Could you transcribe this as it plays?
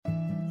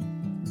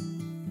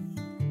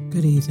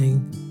Good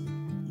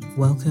evening.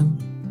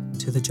 Welcome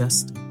to the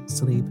Just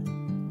Sleep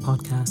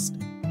podcast.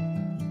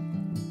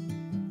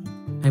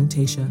 I'm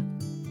Tasha,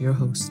 your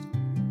host.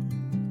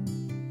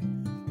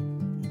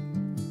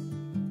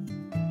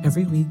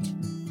 Every week,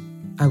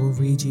 I will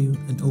read you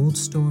an old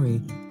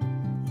story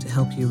to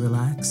help you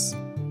relax,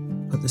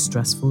 put the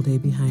stressful day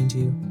behind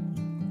you,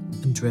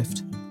 and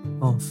drift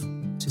off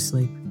to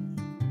sleep.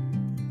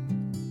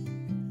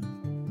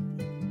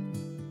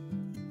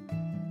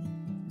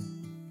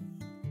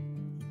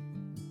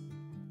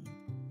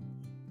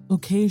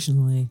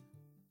 Occasionally,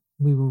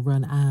 we will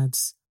run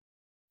ads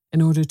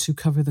in order to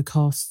cover the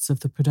costs of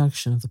the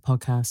production of the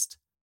podcast.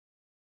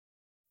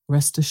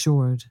 Rest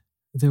assured,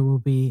 there will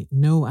be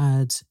no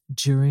ads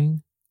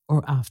during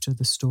or after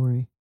the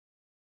story.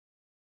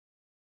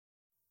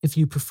 If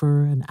you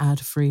prefer an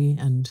ad-free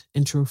and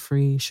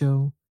intro-free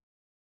show,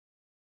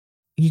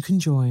 you can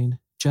join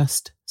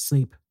Just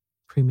Sleep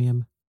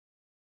Premium.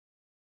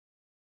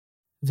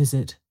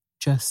 Visit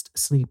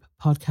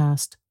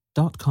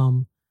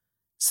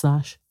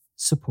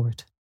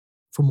justsleeppodcast.com/support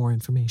for more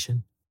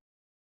information.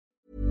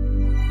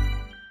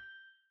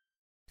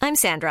 I'm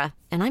Sandra,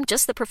 and I'm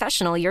just the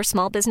professional your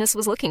small business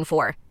was looking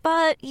for.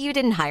 But you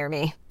didn't hire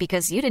me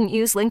because you didn't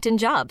use LinkedIn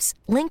Jobs.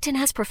 LinkedIn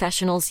has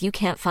professionals you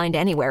can't find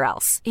anywhere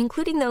else,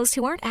 including those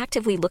who aren't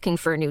actively looking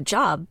for a new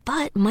job,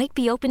 but might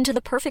be open to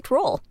the perfect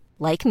role,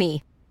 like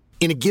me.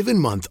 In a given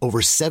month,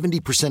 over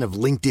 70% of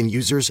LinkedIn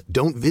users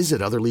don't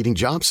visit other leading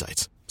job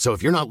sites. So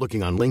if you're not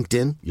looking on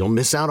LinkedIn, you'll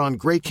miss out on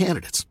great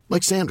candidates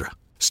like Sandra.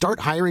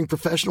 Start hiring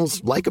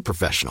professionals like a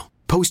professional.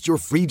 Post your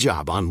free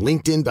job on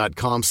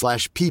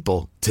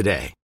linkedin.com/people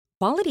today.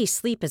 Quality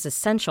sleep is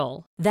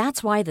essential.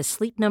 That's why the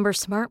Sleep Number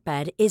Smart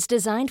Bed is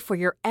designed for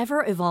your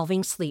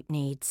ever-evolving sleep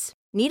needs.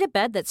 Need a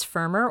bed that's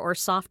firmer or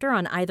softer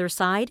on either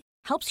side?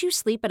 Helps you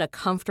sleep at a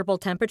comfortable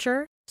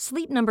temperature?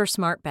 Sleep Number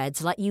Smart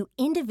Beds let you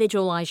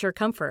individualize your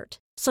comfort,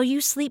 so you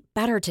sleep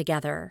better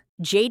together.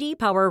 J.D.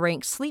 Power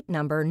ranks Sleep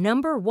Number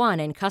number one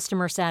in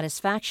customer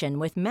satisfaction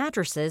with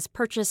mattresses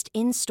purchased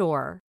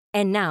in-store.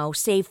 And now,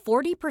 save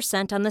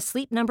 40% on the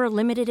Sleep Number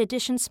Limited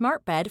Edition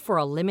Smart Bed for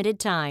a limited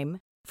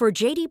time. For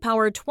J.D.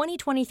 Power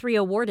 2023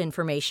 award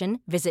information,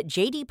 visit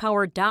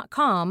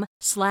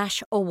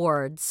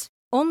jdpower.com/awards.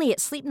 Only at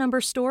Sleep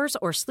Number stores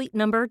or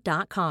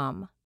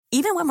sleepnumber.com.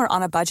 Even when we're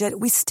on a budget,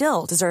 we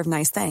still deserve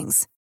nice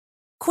things.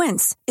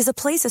 Quince is a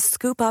place to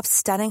scoop up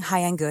stunning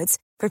high-end goods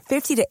for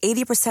 50 to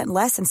 80%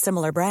 less than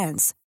similar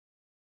brands.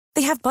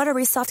 They have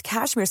buttery soft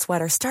cashmere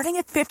sweaters starting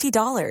at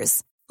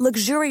 $50,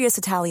 luxurious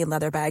Italian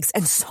leather bags,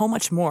 and so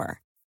much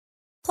more.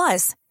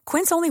 Plus,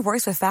 Quince only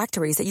works with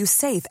factories that use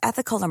safe,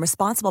 ethical, and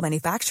responsible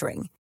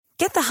manufacturing.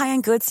 Get the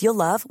high-end goods you'll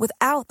love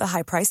without the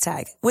high price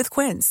tag with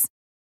Quince.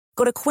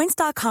 Go to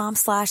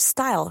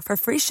quince.com/style for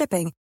free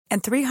shipping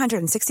and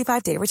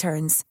 365-day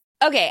returns.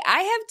 Okay,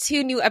 I have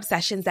two new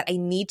obsessions that I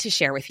need to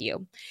share with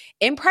you.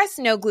 Impress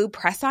No Glue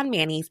Press-On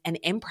Manis and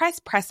Impress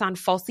Press-On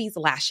Falsies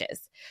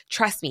Lashes.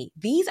 Trust me,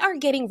 these are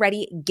getting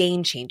ready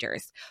game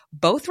changers.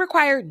 Both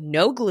require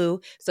no glue,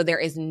 so there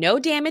is no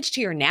damage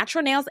to your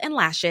natural nails and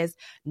lashes,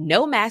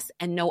 no mess,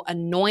 and no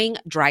annoying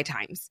dry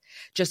times.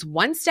 Just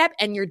one step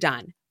and you're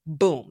done.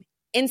 Boom.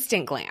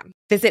 Instant glam.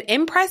 Visit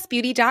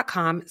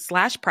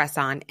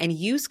impressbeauty.com/presson and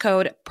use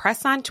code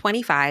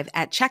PRESSON25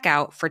 at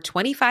checkout for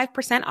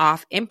 25%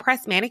 off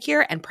Impress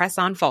Manicure and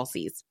Press-On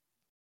Falsies.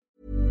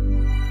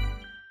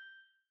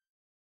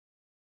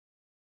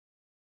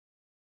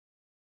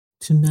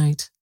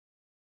 Tonight,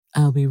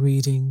 I'll be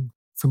reading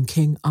from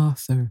King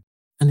Arthur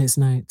and His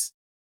Knights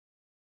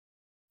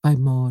by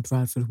Maud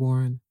Radford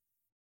Warren.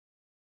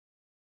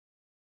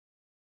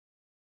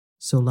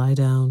 So lie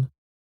down,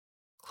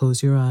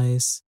 close your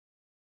eyes,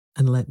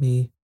 and let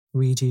me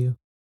read you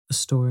a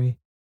story.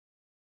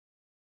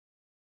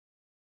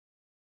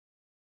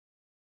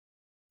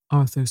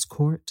 Arthur's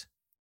Court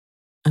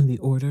and the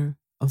Order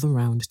of the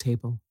Round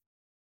Table.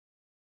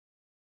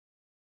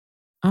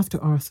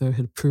 After Arthur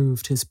had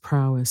proved his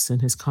prowess in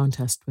his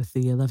contest with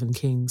the 11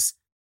 kings,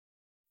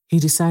 he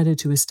decided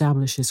to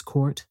establish his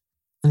court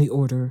and the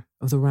Order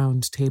of the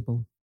Round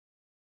Table.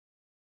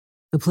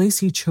 The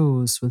place he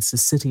chose was the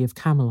city of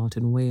Camelot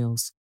in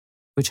Wales,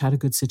 which had a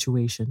good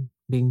situation,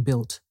 being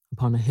built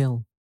upon a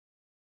hill.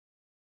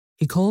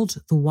 He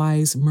called the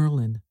wise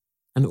Merlin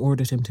and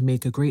ordered him to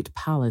make a great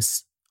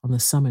palace on the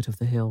summit of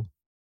the hill.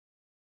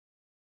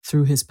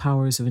 Through his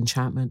powers of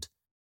enchantment,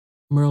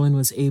 Merlin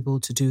was able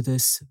to do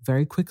this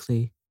very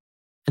quickly,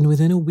 and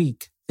within a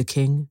week the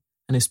king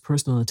and his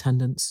personal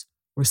attendants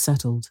were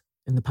settled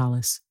in the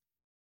palace.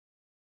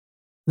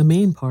 The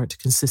main part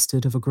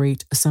consisted of a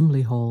great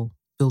assembly hall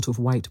built of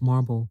white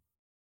marble,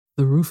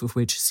 the roof of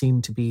which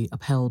seemed to be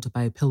upheld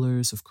by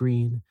pillars of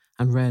green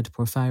and red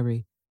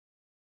porphyry,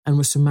 and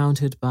was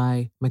surmounted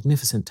by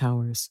magnificent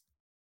towers.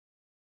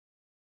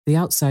 The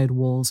outside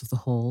walls of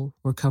the hall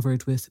were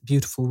covered with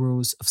beautiful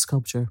rows of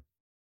sculpture.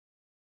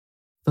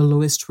 The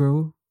lowest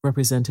row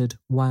represented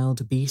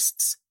wild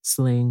beasts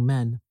slaying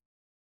men.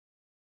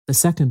 The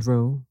second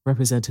row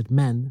represented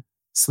men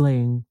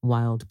slaying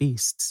wild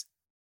beasts.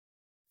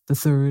 The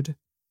third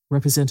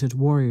represented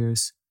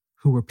warriors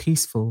who were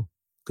peaceful,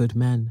 good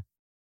men.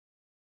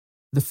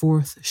 The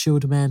fourth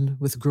showed men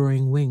with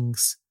growing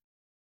wings.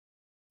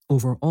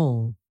 Over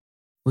all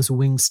was a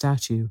winged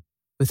statue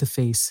with the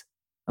face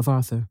of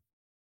Arthur.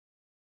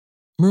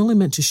 Merlin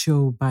meant to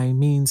show by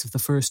means of the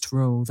first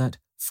row that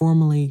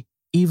formerly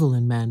evil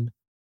in men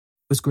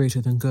was greater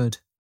than good.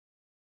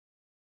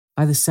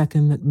 By the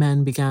second, that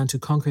men began to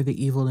conquer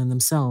the evil in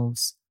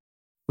themselves,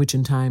 which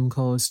in time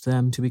caused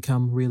them to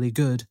become really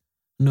good,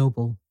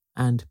 noble,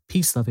 and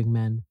peace-loving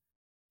men,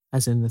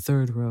 as in the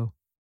third row.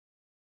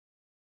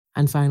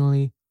 And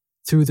finally,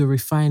 through the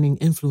refining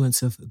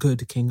influence of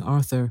good King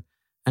Arthur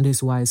and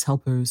his wise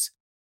helpers,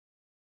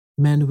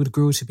 men would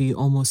grow to be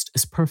almost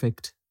as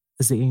perfect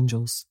as the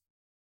angels.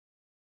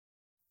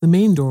 The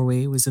main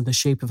doorway was in the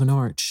shape of an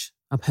arch,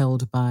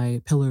 upheld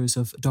by pillars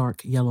of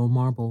dark yellow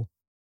marble.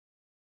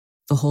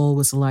 The hall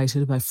was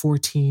lighted by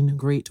 14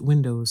 great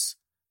windows,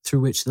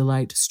 through which the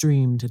light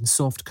streamed in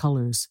soft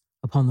colours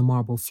upon the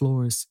marble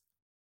floors.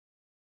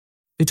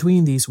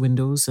 Between these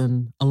windows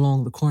and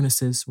along the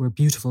cornices were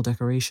beautiful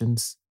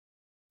decorations.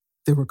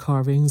 There were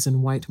carvings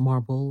in white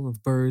marble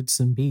of birds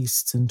and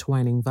beasts and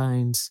twining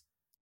vines.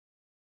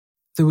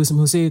 There was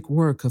mosaic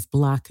work of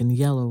black and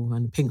yellow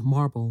and pink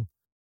marble,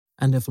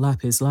 and of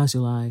lapis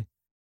lazuli,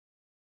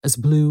 as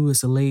blue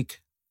as a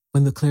lake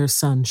when the clear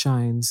sun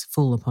shines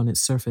full upon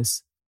its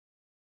surface.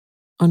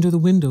 Under the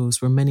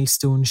windows were many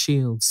stone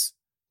shields,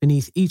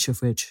 beneath each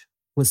of which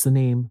was the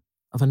name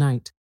of a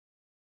knight.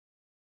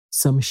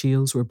 Some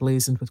shields were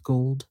blazoned with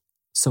gold,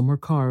 some were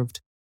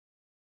carved,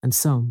 and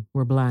some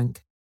were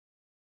blank.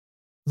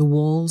 The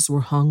walls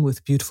were hung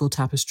with beautiful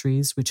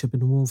tapestries which had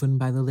been woven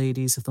by the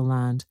ladies of the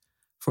land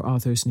for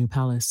Arthur's new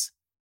palace.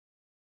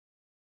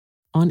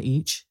 On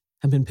each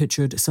had been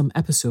pictured some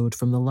episode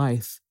from the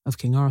life of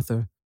King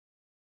Arthur: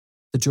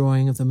 the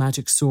drawing of the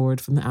magic sword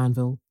from the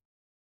anvil,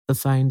 the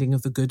finding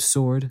of the good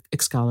sword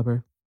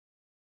Excalibur,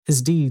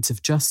 his deeds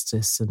of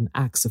justice and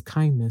acts of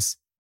kindness,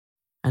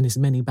 and his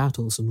many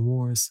battles and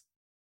wars.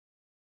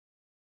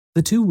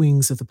 The two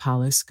wings of the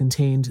palace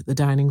contained the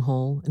dining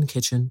hall and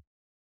kitchen,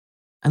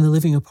 and the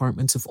living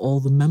apartments of all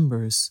the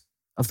members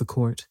of the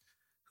court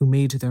who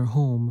made their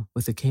home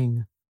with the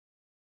king.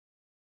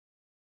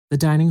 The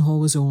dining hall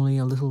was only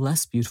a little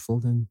less beautiful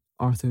than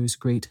Arthur's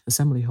great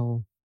assembly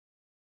hall.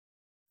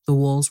 The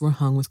walls were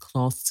hung with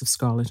cloths of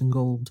scarlet and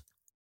gold.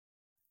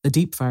 The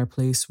deep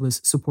fireplace was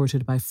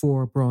supported by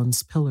 4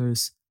 bronze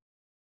pillars.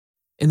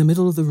 In the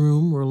middle of the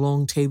room were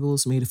long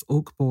tables made of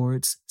oak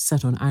boards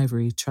set on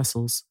ivory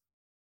trestles.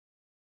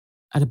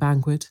 At a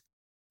banquet,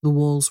 the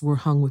walls were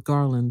hung with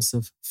garlands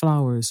of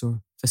flowers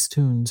or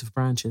festoons of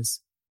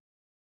branches.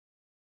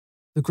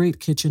 The great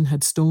kitchen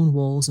had stone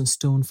walls and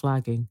stone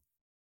flagging.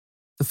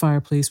 The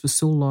fireplace was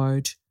so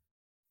large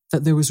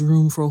that there was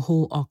room for a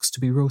whole ox to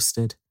be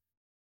roasted,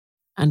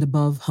 and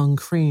above hung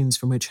cranes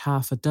from which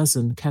 6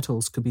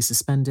 kettles could be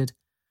suspended,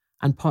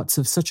 and pots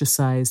of such a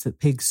size that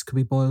pigs could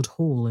be boiled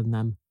whole in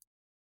them.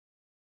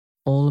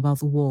 All about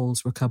the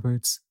walls were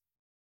cupboards.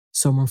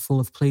 Some were full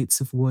of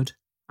plates of wood,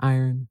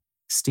 iron,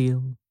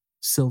 steel,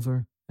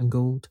 silver, and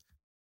gold,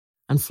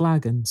 and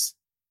flagons,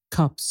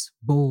 cups,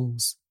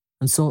 bowls,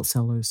 and salt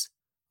cellars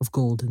of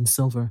gold and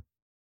silver.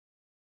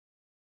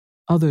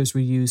 Others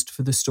were used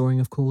for the storing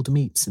of cold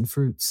meats and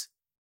fruits.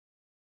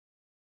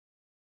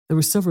 There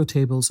were several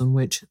tables on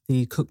which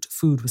the cooked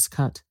food was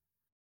cut,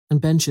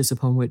 and benches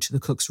upon which the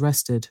cooks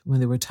rested when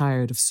they were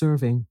tired of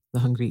serving the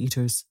hungry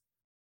eaters.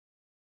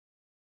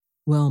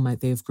 Well might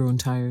they have grown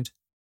tired.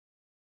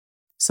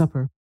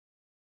 Supper,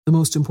 the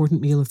most important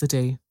meal of the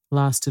day,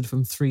 lasted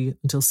from 3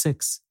 until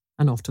 6,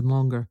 and often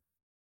longer.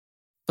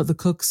 But the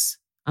cooks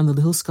and the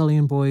little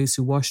scullion boys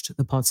who washed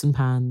the pots and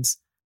pans,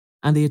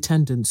 and the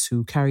attendants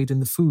who carried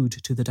in the food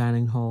to the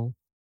dining hall,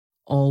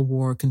 all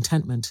wore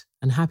contentment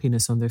and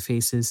happiness on their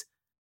faces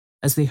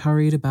as they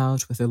hurried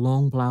about with their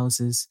long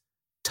blouses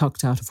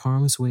tucked out of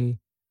harm's way,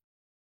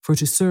 for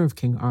to serve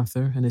King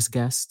Arthur and his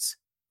guests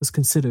was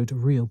considered a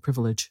real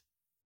privilege.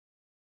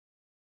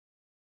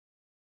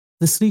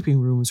 The sleeping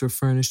rooms were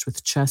furnished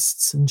with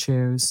chests and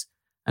chairs,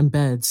 and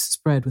beds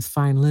spread with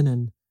fine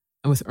linen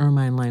and with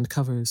ermine-lined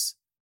covers.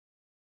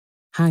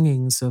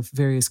 Hangings of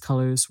various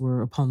colours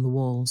were upon the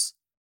walls.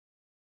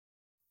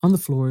 On the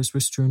floors were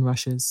strewn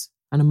rushes,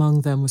 and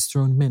among them was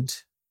thrown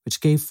mint,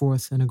 which gave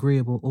forth an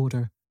agreeable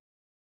odour.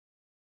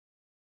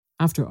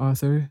 After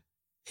Arthur,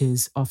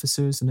 his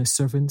officers and his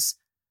servants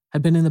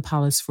had been in the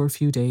palace for a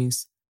few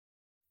days,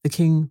 the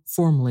king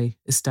formally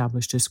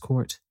established his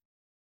court.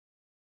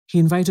 He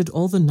invited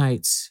all the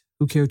knights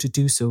who cared to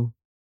do so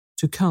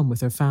to come with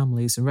their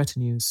families and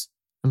retinues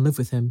and live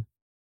with him.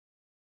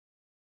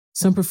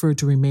 Some preferred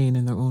to remain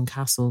in their own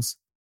castles,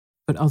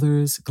 but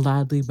others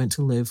gladly went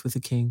to live with the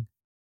king.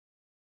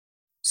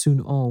 Soon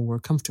all were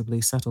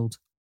comfortably settled.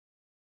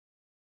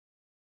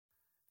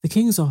 The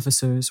king's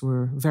officers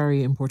were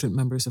very important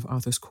members of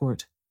Arthur's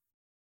court.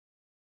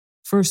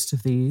 First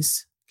of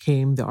these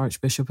came the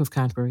Archbishop of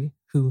Canterbury,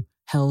 who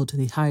held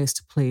the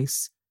highest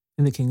place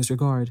in the king's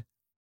regard.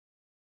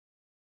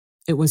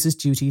 It was his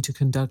duty to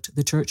conduct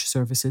the church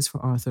services for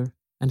Arthur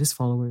and his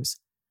followers,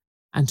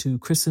 and to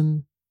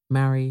christen,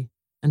 marry,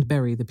 and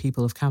bury the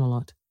people of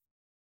Camelot.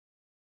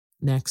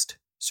 Next,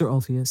 Sir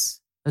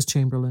Ulfius, as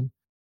chamberlain,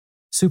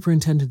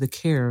 superintended the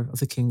care of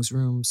the king's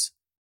rooms.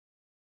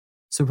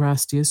 Sir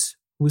Brastias,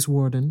 who was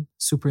warden,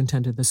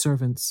 superintended the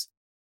servants.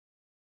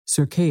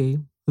 Sir Kay,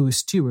 who was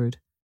steward,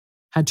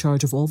 had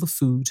charge of all the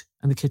food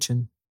and the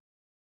kitchen.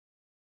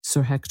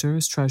 Sir Hector,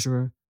 as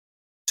treasurer,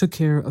 took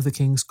care of the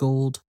king's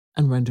gold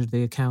and rendered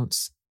the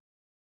accounts.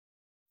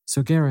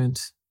 Sir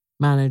Geraint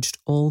managed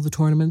all the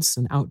tournaments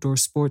and outdoor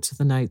sports of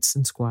the knights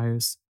and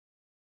squires.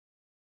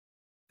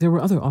 There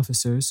were other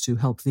officers to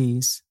help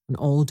these, and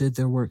all did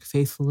their work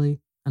faithfully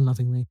and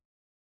lovingly.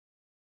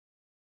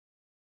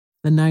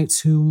 The knights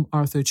whom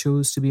Arthur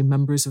chose to be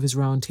members of his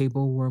round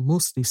table were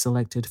mostly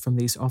selected from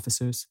these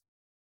officers.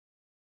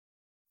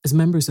 As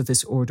members of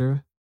this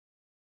order,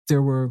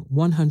 there were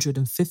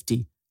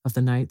 150 of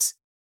the knights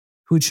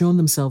who had shown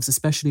themselves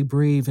especially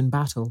brave in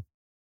battle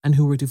and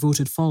who were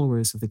devoted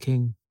followers of the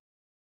king.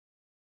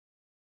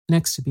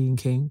 Next to being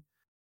king,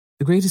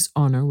 the greatest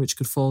honour which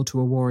could fall to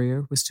a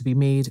warrior was to be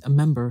made a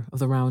member of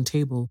the Round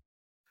Table,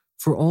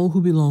 for all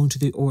who belonged to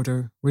the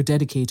order were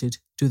dedicated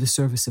to the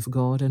service of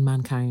God and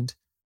mankind.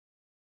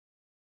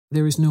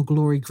 There is no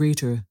glory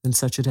greater than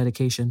such a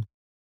dedication.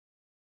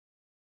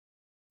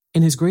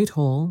 In his great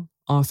hall,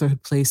 Arthur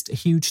had placed a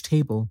huge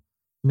table,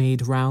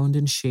 made round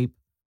in shape,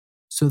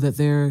 so that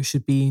there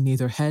should be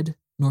neither head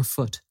nor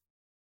foot,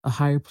 a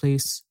higher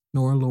place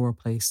nor a lower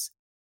place.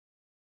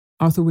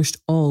 Arthur wished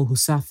all who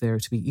sat there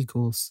to be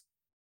equals.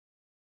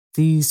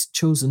 These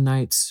chosen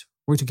knights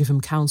were to give him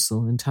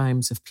counsel in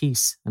times of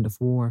peace and of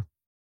war.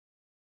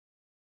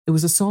 It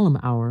was a solemn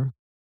hour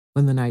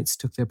when the knights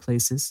took their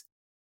places.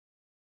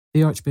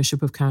 The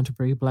Archbishop of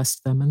Canterbury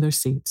blessed them and their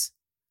seats.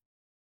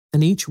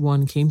 Then each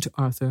one came to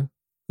Arthur,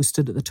 who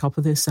stood at the top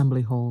of the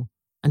assembly hall,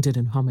 and did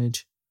him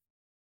homage.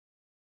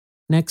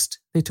 Next,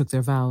 they took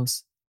their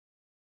vows.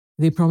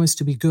 They promised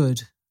to be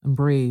good and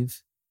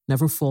brave,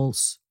 never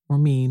false or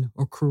mean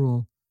or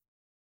cruel.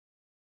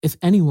 If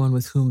anyone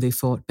with whom they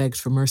fought begged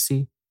for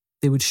mercy,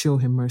 they would show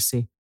him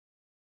mercy.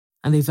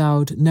 And they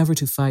vowed never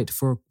to fight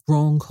for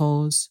wrong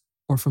cause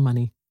or for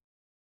money.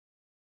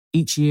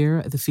 Each year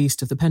at the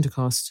feast of the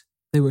Pentecost,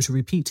 they were to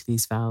repeat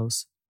these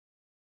vows.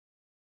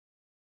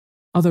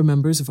 Other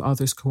members of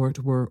Arthur's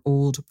court were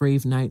old,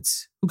 brave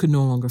knights who could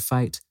no longer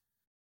fight,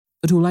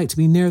 but who liked to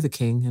be near the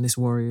king and his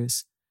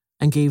warriors,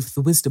 and gave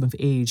the wisdom of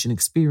age and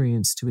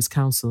experience to his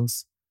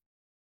counsels.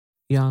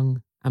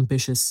 Young,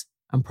 ambitious,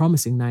 and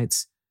promising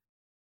knights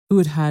who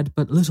had had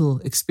but little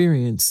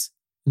experience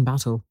in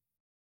battle,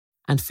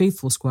 and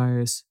faithful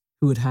squires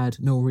who had had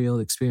no real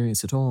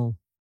experience at all.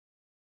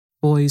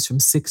 Boys from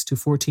 6 to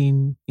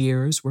 14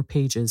 years were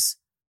pages.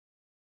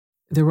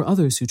 There were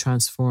others who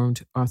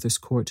transformed Arthur's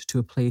court to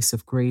a place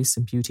of grace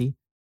and beauty,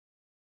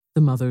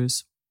 the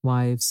mothers,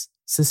 wives,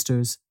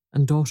 sisters,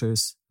 and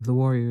daughters of the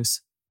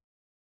warriors.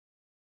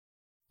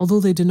 Although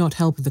they did not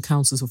help in the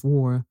councils of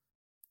war,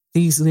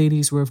 these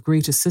ladies were of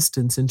great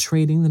assistance in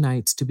training the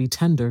knights to be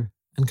tender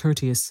and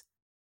courteous.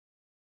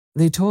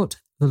 They taught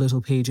the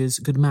little pages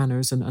good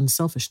manners and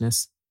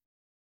unselfishness.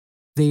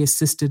 They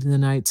assisted the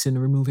knights in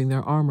removing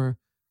their armour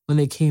when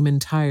they came in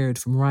tired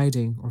from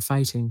riding or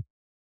fighting.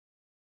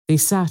 They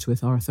sat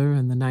with Arthur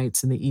and the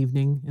knights in the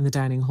evening in the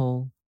dining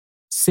hall,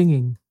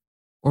 singing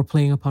or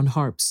playing upon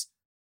harps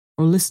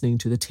or listening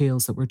to the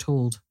tales that were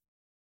told.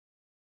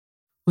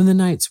 When the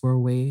knights were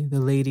away, the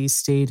ladies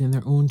stayed in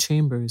their own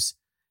chambers,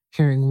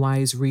 hearing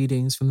wise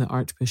readings from the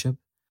Archbishop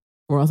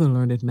or other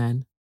learned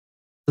men,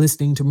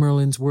 listening to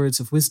Merlin's words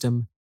of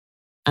wisdom,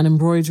 and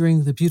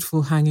embroidering the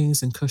beautiful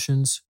hangings and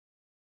cushions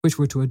which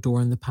were to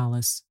adorn the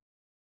palace.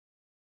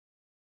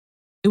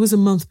 It was a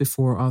month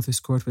before Arthur's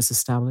court was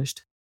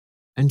established,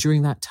 and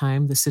during that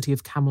time the city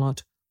of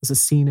Camelot was a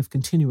scene of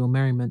continual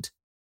merriment.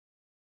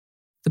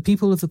 The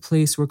people of the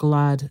place were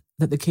glad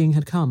that the king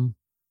had come,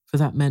 for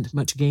that meant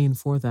much gain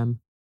for them.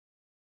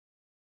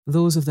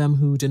 Those of them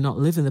who did not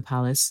live in the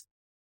palace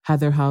had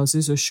their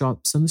houses or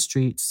shops on the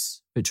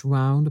streets which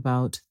round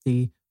about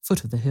the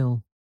foot of the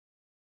hill.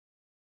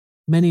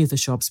 Many of the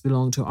shops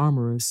belonged to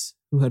armourers,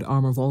 who had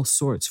armour of all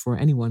sorts for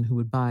anyone who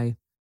would buy.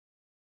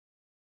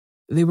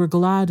 They were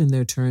glad in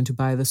their turn to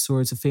buy the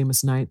swords of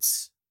famous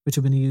knights, which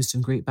had been used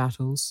in great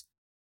battles.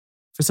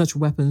 For such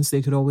weapons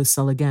they could always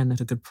sell again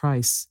at a good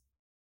price.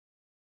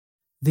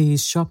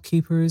 These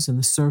shopkeepers and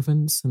the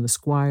servants and the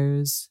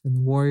squires and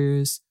the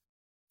warriors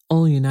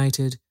all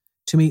united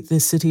to make the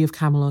city of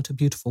Camelot a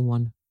beautiful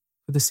one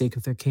for the sake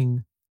of their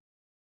king.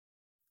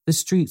 The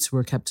streets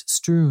were kept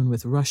strewn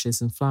with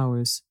rushes and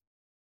flowers.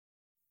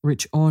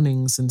 Rich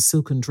awnings and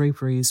silken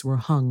draperies were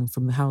hung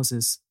from the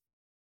houses.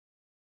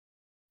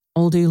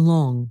 All day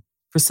long,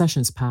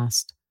 processions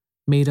passed,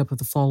 made up of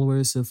the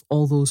followers of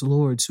all those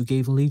lords who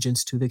gave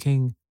allegiance to the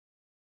king.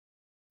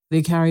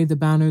 They carried the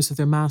banners of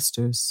their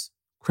masters,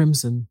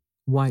 crimson,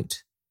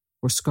 white,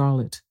 or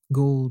scarlet,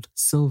 gold,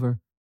 silver,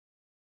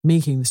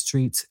 making the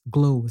streets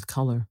glow with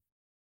colour.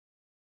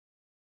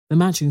 The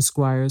matching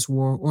squires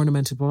wore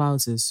ornamented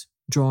blouses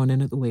drawn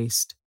in at the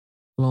waist,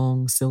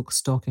 long silk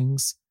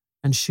stockings,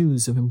 and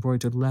shoes of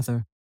embroidered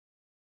leather.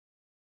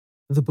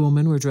 The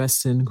bowmen were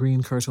dressed in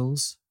green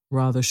kirtles,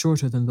 rather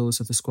shorter than those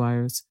of the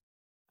squires,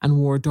 and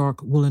wore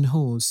dark woolen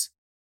hose.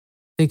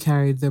 They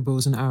carried their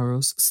bows and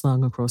arrows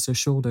slung across their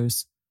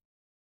shoulders.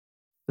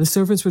 The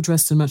servants were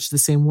dressed in much the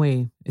same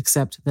way,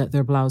 except that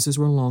their blouses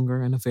were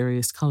longer and of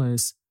various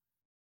colours.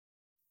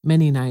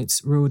 Many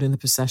knights rode in the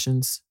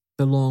processions,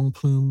 their long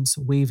plumes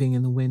waving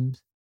in the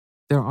wind,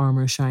 their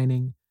armour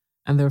shining,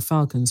 and their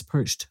falcons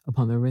perched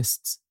upon their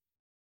wrists.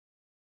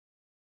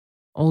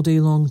 All day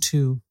long,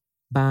 too,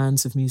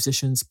 bands of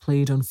musicians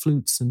played on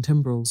flutes and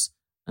timbrels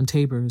and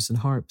tabors and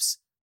harps.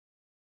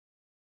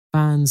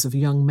 Bands of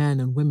young men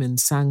and women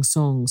sang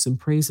songs in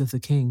praise of the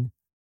king.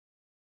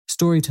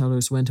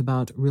 Storytellers went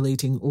about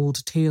relating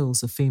old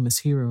tales of famous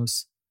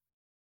heroes.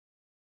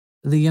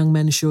 The young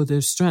men showed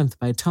their strength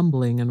by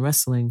tumbling and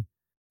wrestling,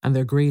 and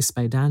their grace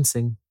by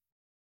dancing.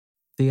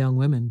 The young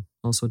women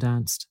also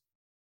danced.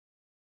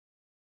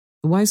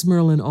 The wise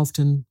Merlin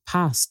often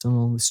passed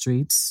along the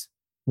streets,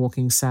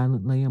 walking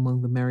silently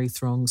among the merry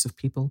throngs of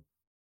people.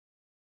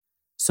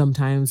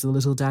 Sometimes the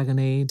little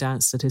Dagonet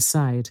danced at his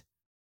side.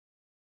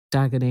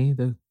 Dagonet,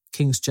 the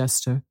king's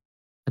jester,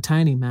 a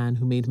tiny man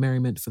who made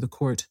merriment for the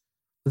court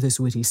with his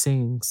witty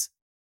sayings.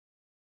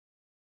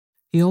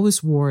 He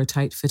always wore a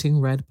tight-fitting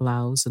red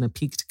blouse and a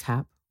peaked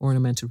cap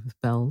ornamented with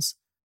bells,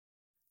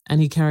 and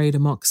he carried a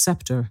mock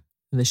sceptre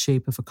in the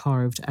shape of a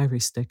carved ivory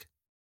stick.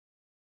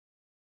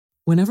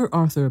 Whenever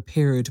Arthur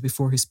appeared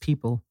before his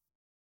people,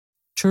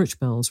 church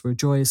bells were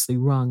joyously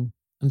rung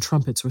and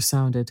trumpets were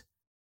sounded.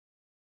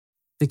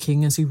 The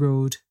king, as he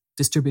rode,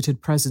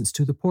 distributed presents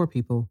to the poor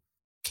people,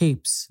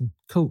 capes and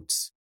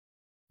coats,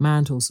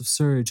 mantles of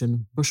serge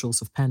and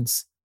bushels of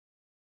pence.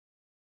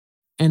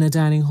 In a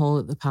dining hall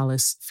at the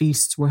palace,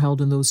 feasts were held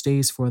in those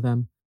days for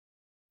them,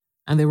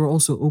 and they were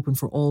also open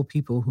for all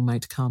people who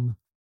might come.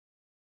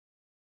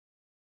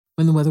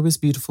 When the weather was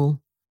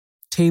beautiful,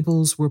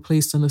 tables were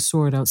placed on the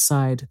sword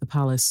outside the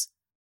palace,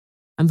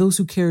 and those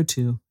who cared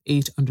to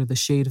ate under the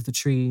shade of the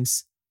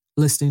trees,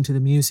 listening to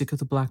the music of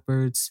the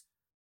blackbirds,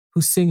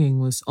 whose singing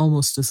was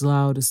almost as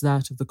loud as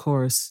that of the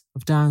chorus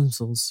of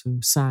damsels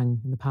who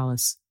sang in the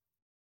palace.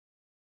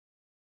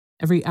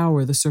 Every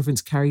hour the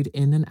servants carried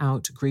in and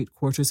out great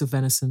quarters of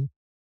venison,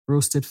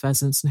 roasted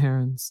pheasants and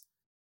herons,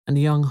 and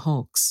young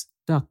hawks,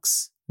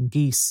 ducks, and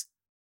geese,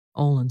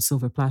 all on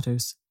silver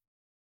platters.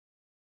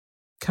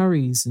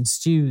 Curries and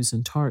stews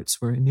and tarts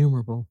were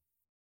innumerable.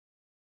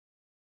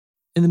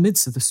 In the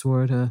midst of the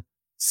sword, a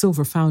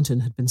silver fountain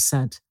had been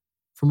set,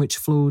 from which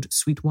flowed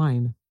sweet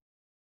wine.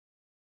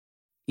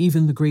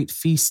 Even the great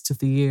feasts of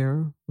the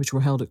year, which were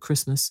held at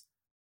Christmas,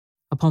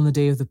 upon the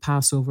day of the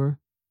Passover,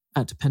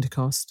 at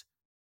Pentecost,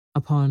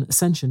 upon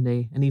Ascension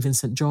Day, and even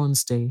St.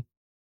 John's Day,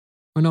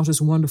 were not as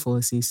wonderful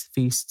as these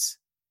feasts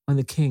when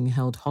the king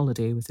held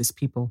holiday with his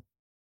people.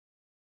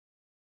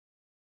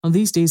 On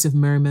these days of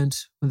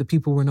merriment, when the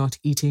people were not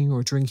eating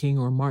or drinking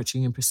or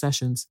marching in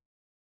processions,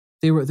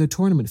 they were at the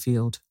tournament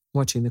field,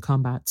 watching the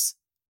combats.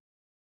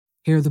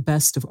 Here the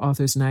best of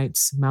Arthur's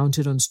knights,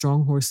 mounted on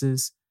strong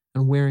horses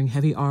and wearing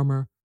heavy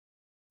armour,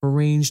 were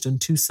ranged on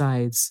two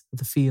sides of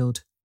the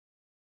field.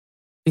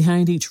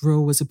 Behind each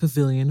row was a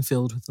pavilion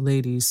filled with the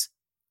ladies.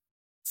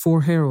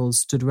 4 heralds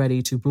stood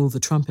ready to blow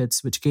the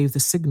trumpets which gave the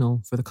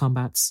signal for the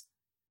combats.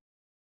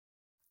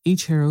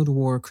 Each herald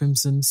wore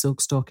crimson silk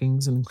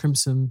stockings and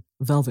crimson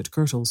velvet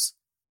kirtles,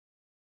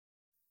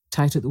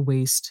 tight at the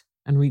waist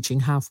and reaching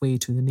halfway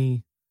to the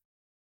knee.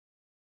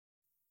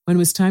 When it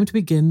was time to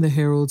begin, the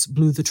heralds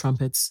blew the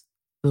trumpets,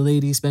 the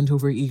ladies bent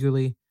over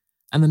eagerly,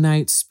 and the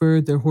knights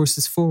spurred their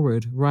horses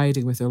forward,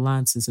 riding with their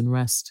lances in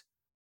rest.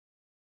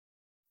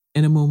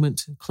 In a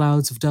moment,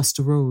 clouds of dust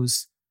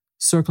arose,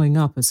 circling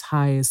up as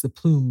high as the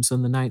plumes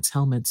on the knights'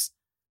 helmets,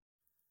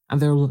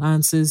 and their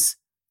lances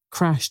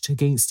crashed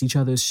against each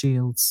other's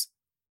shields.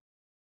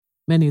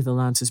 Many of the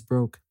lances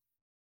broke.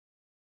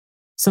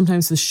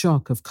 Sometimes the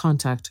shock of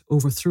contact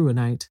overthrew a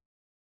knight,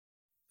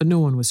 but no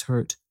one was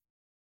hurt,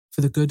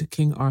 for the good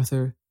King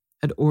Arthur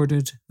had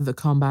ordered that the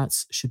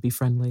combats should be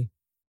friendly.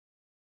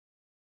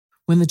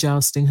 When the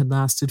jousting had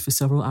lasted for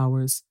several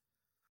hours,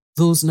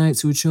 those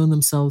knights who had shown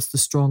themselves the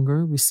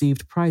stronger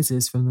received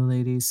prizes from the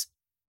ladies.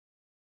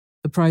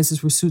 The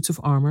prizes were suits of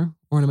armour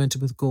ornamented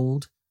with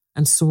gold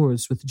and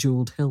swords with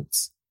jewelled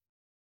hilts.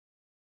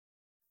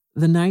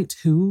 The knight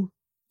who,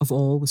 of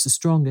all, was the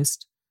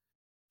strongest,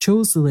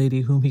 chose the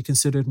lady whom he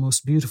considered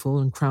most beautiful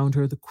and crowned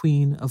her the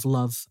Queen of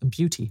Love and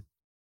Beauty.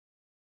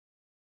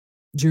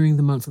 During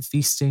the month of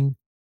feasting,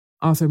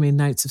 Arthur made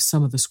knights of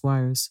some of the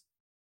squires.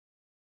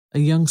 A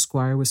young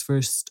squire was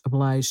first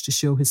obliged to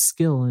show his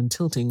skill in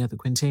tilting at the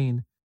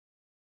quintain.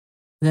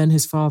 Then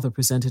his father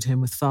presented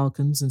him with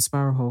falcons and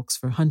sparrowhawks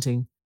for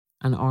hunting,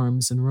 and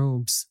arms and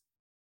robes.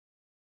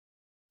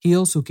 He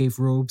also gave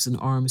robes and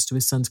arms to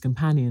his son's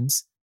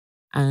companions,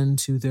 and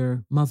to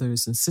their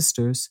mothers and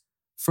sisters,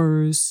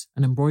 furs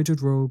and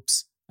embroidered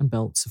robes and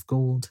belts of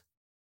gold.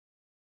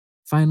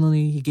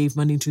 Finally, he gave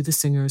money to the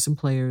singers and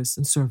players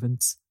and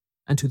servants,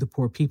 and to the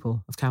poor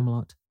people of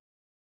Camelot.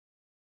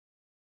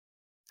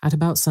 At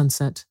about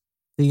sunset,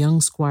 the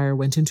young squire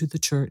went into the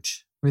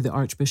church where the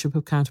Archbishop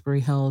of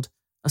Canterbury held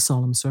a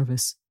solemn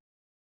service.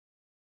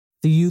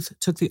 The youth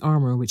took the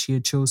armour which he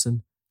had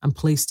chosen and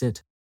placed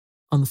it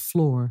on the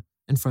floor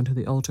in front of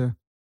the altar.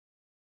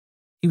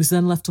 He was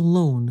then left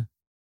alone,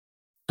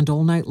 and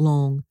all night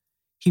long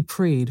he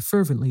prayed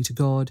fervently to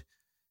God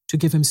to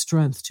give him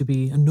strength to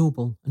be a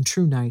noble and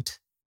true knight.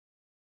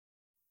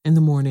 In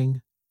the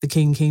morning, the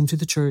king came to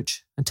the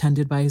church,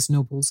 attended by his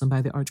nobles and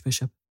by the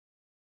archbishop.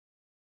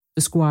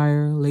 The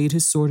squire laid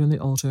his sword on the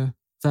altar,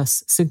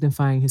 thus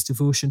signifying his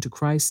devotion to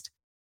Christ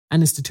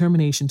and his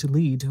determination to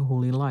lead a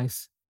holy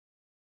life.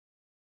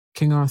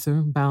 King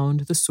Arthur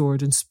bound the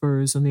sword and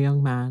spurs on the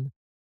young man,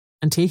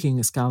 and taking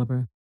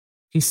Excalibur,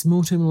 he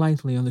smote him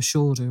lightly on the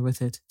shoulder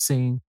with it,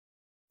 saying,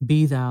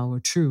 "Be thou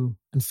a true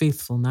and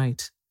faithful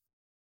knight."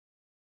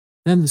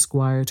 Then the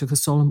squire took a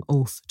solemn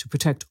oath to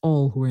protect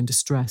all who were in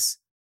distress,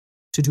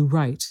 to do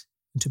right,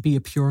 and to be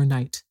a pure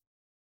knight.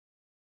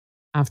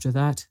 After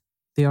that,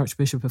 the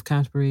Archbishop of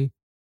Canterbury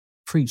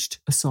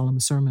preached a solemn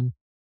sermon.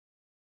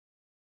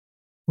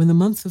 When the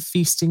month of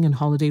feasting and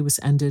holiday was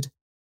ended,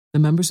 the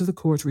members of the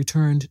court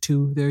returned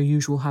to their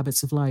usual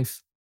habits of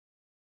life.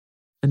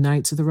 The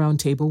knights of the Round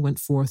Table went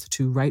forth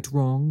to right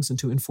wrongs and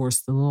to enforce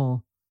the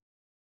law.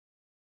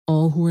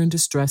 All who were in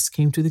distress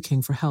came to the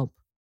king for help.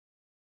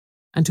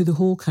 And to the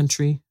whole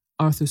country,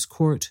 Arthur's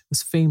court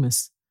was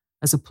famous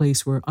as a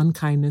place where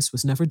unkindness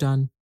was never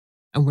done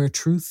and where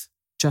truth,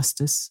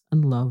 justice,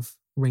 and love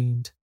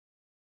reigned.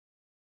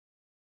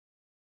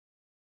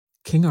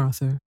 King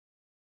Arthur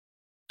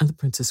and the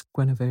Princess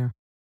Guinevere.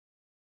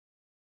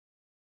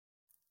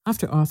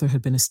 After Arthur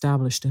had been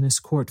established in his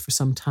court for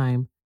some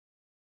time,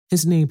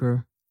 his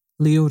neighbour,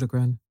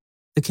 Leodogran,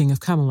 the king of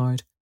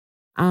Camelot,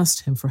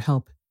 asked him for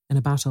help in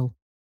a battle.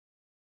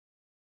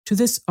 To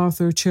this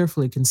Arthur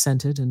cheerfully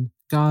consented and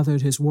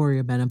gathered his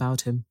warrior men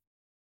about him.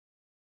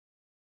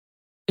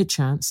 It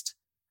chanced,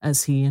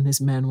 as he and his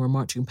men were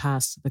marching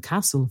past the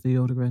castle of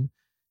Leodogran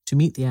to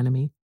meet the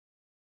enemy,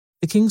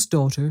 the king's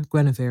daughter,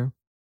 Guinevere,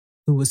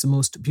 who was the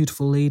most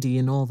beautiful lady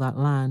in all that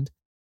land,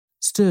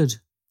 stood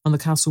on the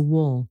castle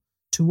wall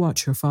to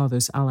watch her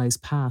father's allies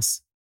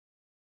pass.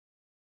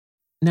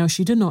 Now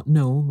she did not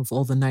know of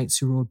all the knights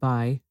who rode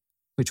by,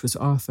 which was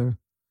Arthur.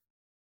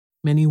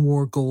 Many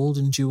wore gold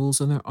and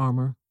jewels on their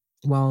armour,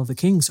 while the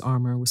king's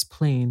armour was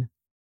plain.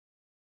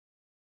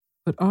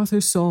 But Arthur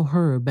saw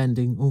her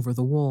bending over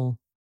the wall.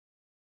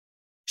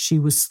 She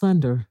was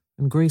slender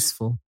and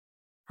graceful.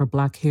 Her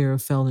black hair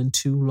fell in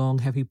 2 long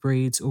heavy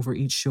braids over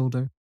each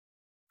shoulder.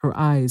 Her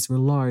eyes were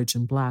large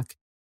and black,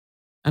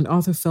 and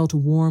Arthur felt a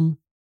warm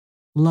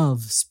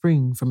love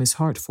spring from his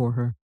heart for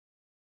her,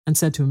 and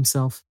said to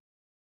himself,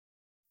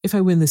 "If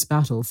I win this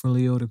battle for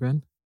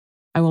Leodogran,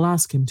 I will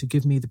ask him to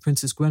give me the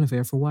Princess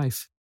Guinevere for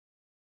wife."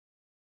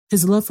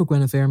 His love for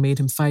Guinevere made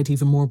him fight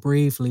even more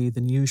bravely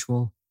than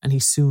usual, and he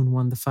soon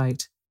won the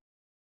fight.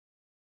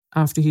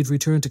 After he had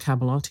returned to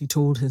Camelot, he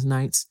told his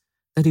knights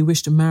that he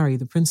wished to marry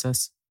the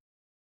princess.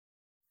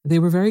 They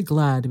were very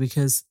glad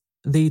because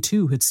they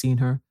too had seen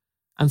her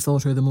and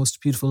thought her the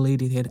most beautiful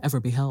lady they had ever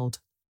beheld.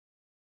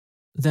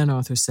 Then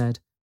Arthur said,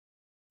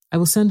 "I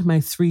will send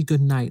my 3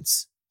 good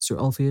knights, Sir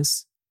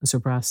Ulfius, and Sir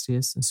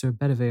Brastias, and Sir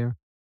Bedivere,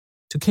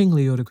 to King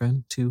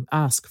Leodogran to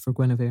ask for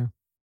Guinevere."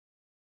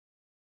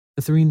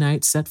 The 3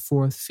 knights set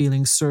forth,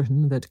 feeling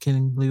certain that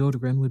King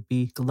Leodogran would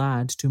be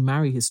glad to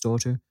marry his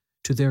daughter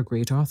to their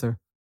great Arthur.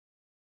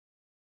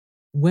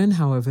 When,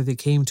 however, they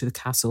came to the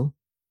castle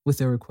with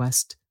their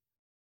request,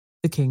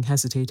 the king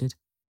hesitated.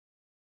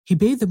 He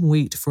bade them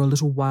wait for a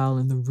little while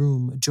in the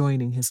room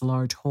adjoining his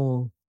large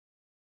hall.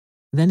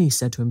 Then he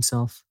said to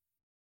himself,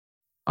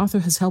 "Arthur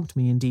has helped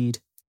me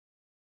indeed.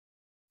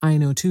 I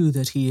know too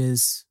that he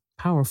is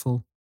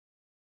powerful,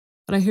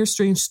 but I hear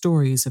strange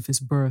stories of his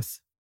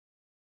birth.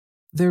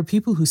 There are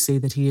people who say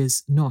that he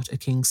is not a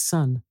king's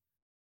son.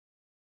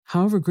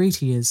 However great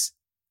he is,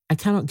 I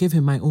cannot give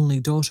him my only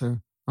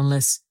daughter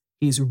unless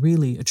he is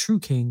really a true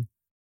king,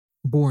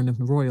 born of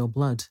royal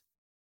blood."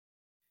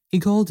 He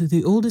called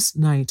the oldest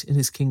knight in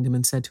his kingdom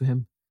and said to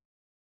him,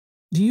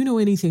 "Do you know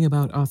anything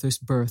about Arthur's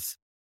birth?"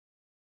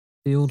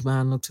 The old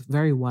man looked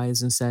very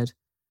wise and said,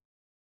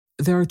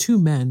 "There are 2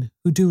 men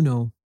who do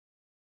know.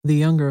 The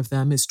younger of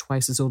them is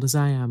twice as old as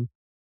I am.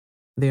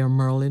 They are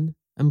Merlin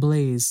and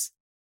Blaise,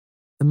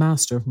 the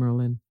master of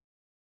Merlin.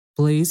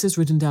 Blaise has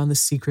written down the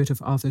secret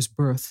of Arthur's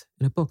birth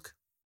in a book."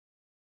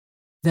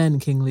 Then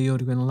King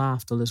Leodogran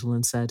laughed a little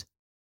and said,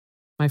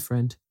 "My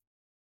friend,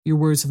 your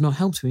words have not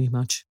helped me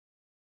much.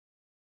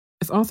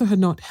 If Arthur had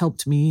not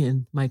helped me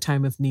in my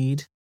time of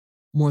need,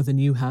 more than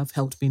you have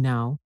helped me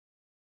now,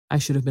 I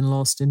should have been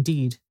lost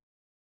indeed.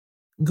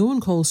 Go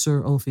and call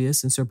Sir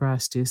Ulfius and Sir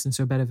Brastias and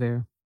Sir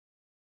Bedivere."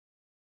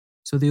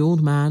 So the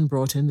old man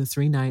brought in the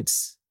 3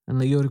 knights, and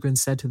Leodogran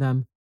said to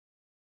them,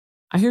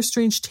 "I hear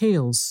strange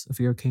tales of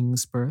your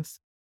king's birth.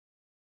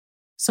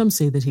 Some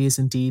say that he is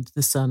indeed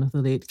the son of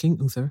the late King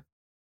Uther,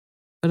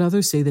 but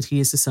others say that he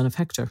is the son of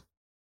Hector,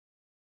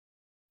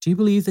 Do you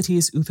believe that he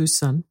is Uther's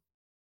son?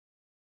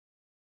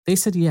 They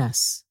said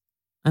yes,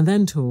 and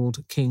then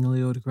told King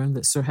Leodogran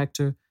that Sir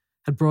Hector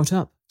had brought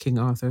up King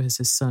Arthur as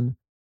his son,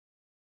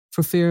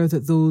 for fear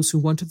that those who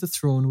wanted the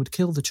throne would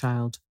kill the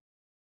child,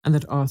 and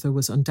that Arthur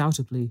was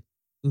undoubtedly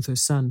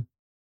Uther's son.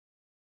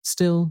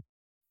 Still,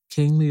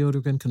 King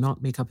Leodogran could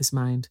not make up his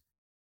mind.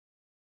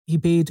 He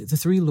bade the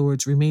three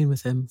lords remain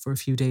with him for a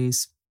few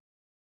days.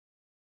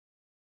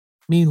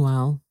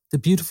 Meanwhile, the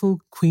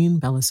beautiful Queen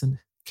Bellicent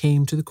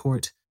came to the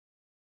court,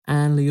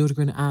 and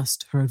Leodogran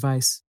asked her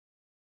advice.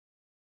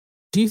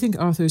 Do you think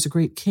Arthur is a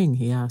great king?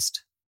 He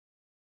asked.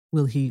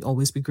 Will he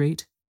always be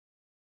great?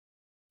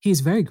 He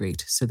is very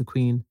great, said the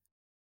queen,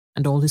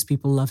 and all his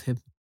people love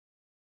him.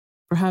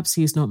 Perhaps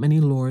he has not many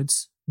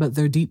lords, but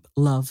their deep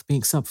love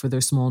makes up for their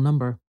small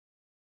number.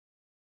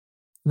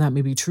 That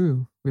may be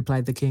true,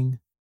 replied the king.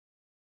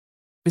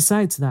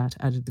 Besides that,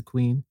 added the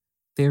queen,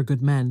 they are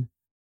good men.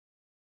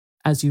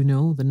 As you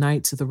know, the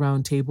knights of the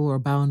Round Table are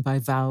bound by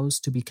vows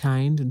to be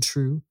kind and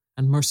true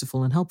and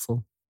merciful and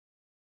helpful.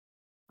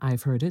 I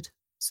have heard it,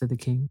 said the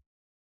king.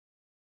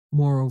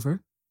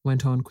 Moreover,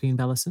 went on Queen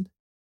Bellicent,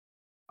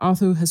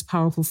 Arthur has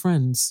powerful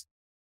friends,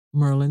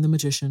 Merlin the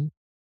magician,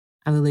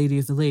 and the Lady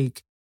of the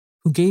Lake,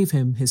 who gave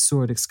him his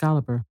sword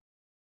Excalibur,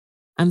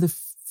 and the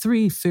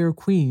three fair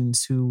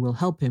queens who will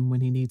help him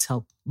when he needs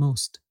help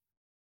most.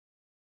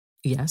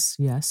 Yes,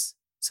 yes,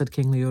 said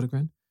King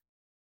Leodogran.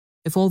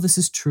 If all this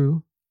is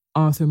true,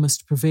 Arthur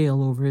must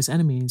prevail over his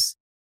enemies.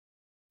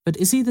 But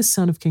is he the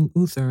son of King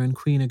Uther and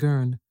Queen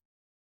Egern?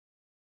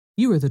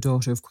 You are the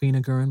daughter of Queen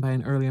Egern by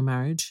an earlier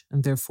marriage,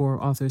 and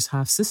therefore Arthur's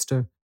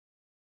half-sister,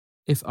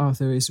 if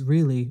Arthur is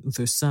really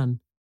Uther's son.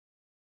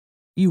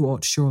 You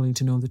ought surely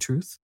to know the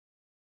truth.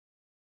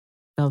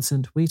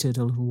 Bellicent waited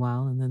a little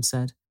while and then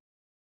said,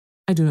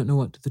 I do not know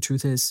what the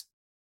truth is.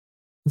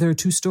 There are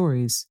two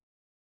stories.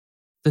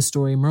 The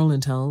story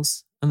Merlin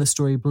tells and the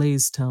story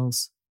Blaise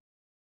tells.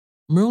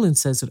 Merlin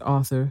says that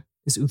Arthur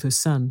is Uther's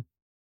son,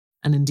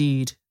 and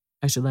indeed,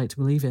 I should like to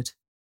believe it.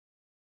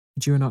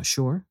 But you are not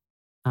sure?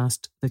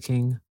 Asked the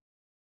king.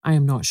 I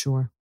am not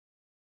sure.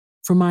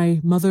 For my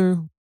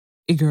mother,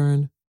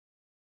 Egern,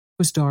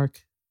 was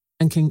dark,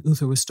 and King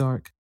Uther was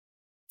dark.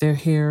 Their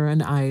hair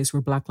and eyes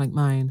were black like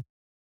mine,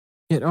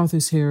 yet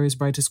Arthur's hair is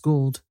bright as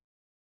gold.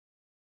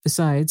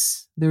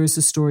 Besides, there is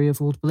the story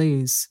of old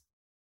Blaise.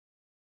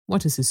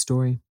 What is his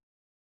story?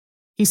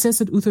 He says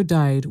that Uther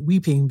died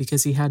weeping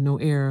because he had no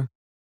heir.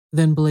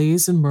 Then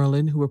Blaise and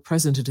Merlin, who were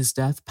present at his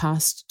death,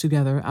 passed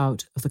together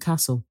out of the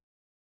castle.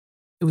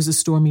 It was a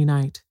stormy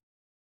night,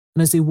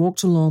 and as they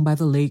walked along by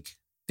the lake,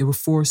 they were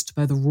forced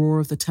by the roar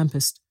of the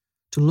tempest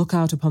to look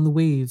out upon the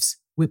waves,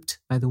 whipped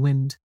by the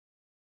wind.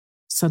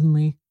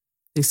 Suddenly,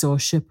 they saw a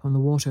ship on the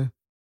water.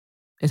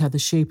 It had the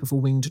shape of a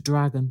winged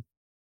dragon.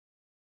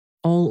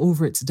 All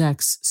over its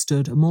decks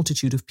stood a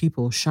multitude of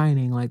people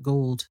shining like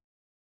gold.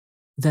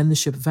 Then the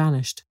ship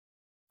vanished,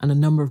 and a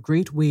number of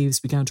great waves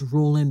began to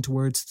roll in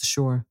towards the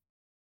shore.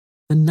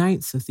 The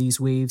ninth of these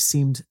waves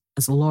seemed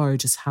as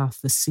large as half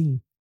the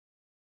sea.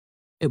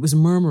 It was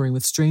murmuring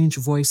with strange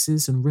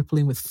voices and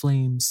rippling with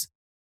flames.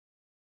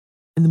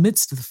 In the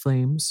midst of the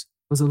flames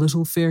was a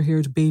little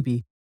fair-haired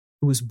baby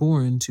who was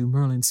borne to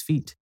Merlin's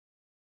feet.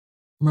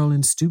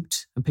 Merlin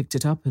stooped and picked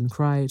it up and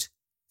cried,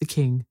 The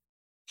king,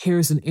 here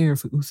is an heir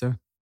for Uther.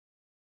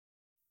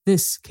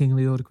 This, King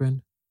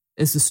Leodogran,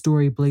 is the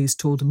story Blaise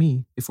told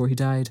me before he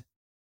died.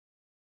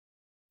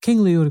 King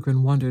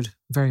Leodogran wondered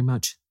very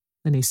much.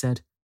 Then he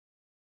said,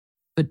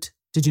 But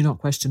did you not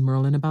question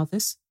Merlin about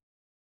this?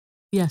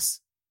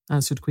 Yes,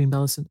 answered Queen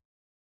Bellicent.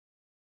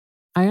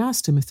 I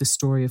asked him if the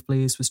story of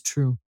Blaise was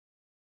true.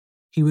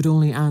 He would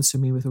only answer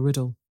me with a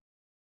riddle.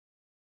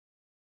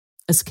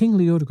 As King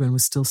Leodogran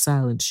was still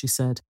silent, she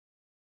said,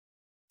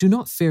 Do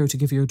not fear to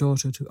give your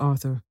daughter to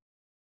Arthur,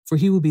 for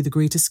he will be the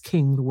greatest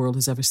king the world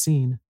has ever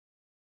seen.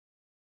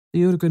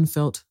 Leodogran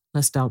felt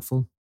less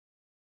doubtful.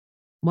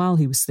 While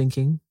he was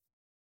thinking,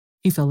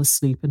 he fell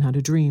asleep and had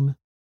a dream.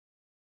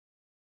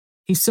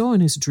 He saw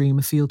in his dream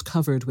a field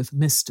covered with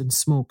mist and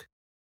smoke,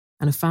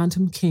 and a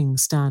phantom king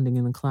standing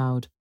in a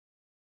cloud.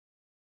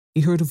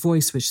 He heard a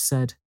voice which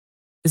said,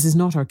 This is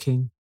not our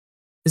king.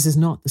 This is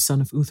not the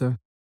son of Uther.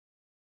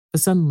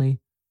 But suddenly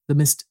the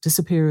mist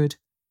disappeared,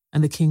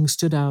 and the king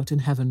stood out in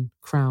heaven,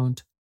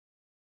 crowned.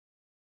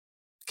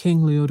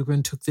 King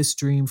Leodogran took this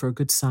dream for a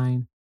good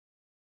sign.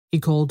 He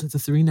called the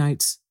three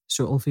knights,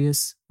 Sir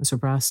Ulfius and Sir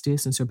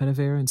Brastias and Sir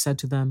Bedivere, and said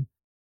to them,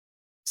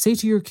 Say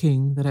to your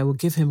king that I will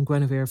give him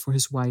Guinevere for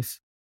his wife.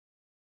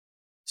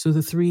 So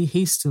the three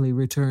hastily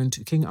returned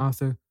to King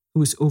Arthur, who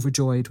was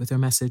overjoyed with their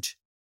message.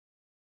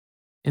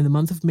 In the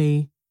month of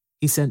May,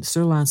 he sent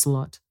Sir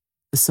Lancelot,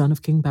 the son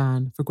of King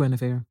Ban, for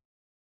Guinevere.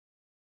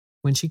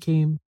 When she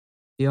came,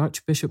 the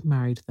archbishop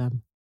married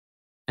them,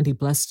 and he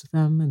blessed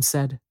them and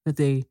said that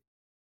they,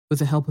 with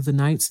the help of the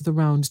knights of the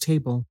Round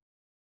Table,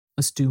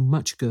 must do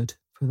much good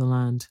for the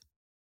land.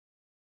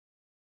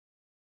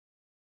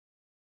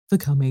 The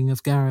Coming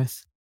of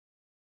Gareth.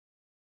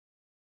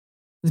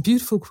 The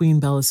beautiful Queen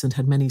Bellicent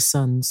had many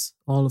sons,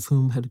 all of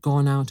whom had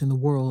gone out in the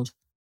world,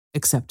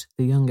 except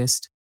the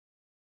youngest,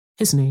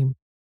 His name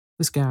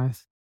was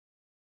Gareth.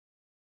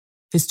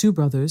 His two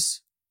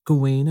brothers,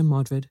 Gawain and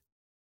Modred,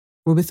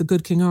 were with the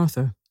good King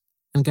Arthur,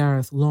 and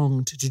Gareth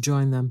longed to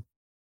join them.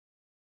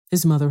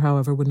 His mother,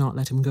 however, would not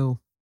let him go.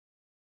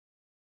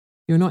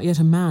 "You're not yet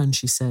a man,"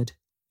 she said.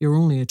 "You're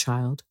only a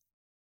child.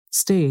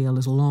 Stay a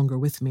little longer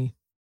with me."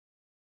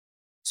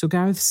 So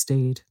Gareth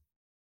stayed.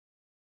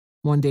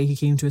 One day he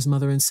came to his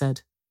mother and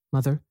said,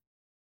 "Mother,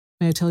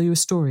 may I tell you a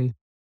story?"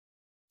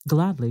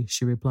 "Gladly,"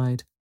 she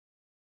replied.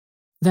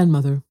 "Then,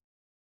 mother,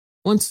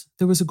 once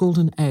there was a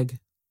golden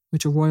egg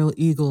which a royal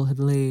eagle had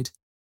laid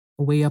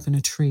away up in a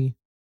tree.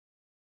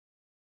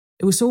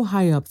 It was so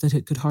high up that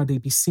it could hardly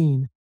be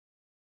seen.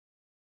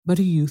 But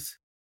a youth,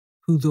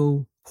 who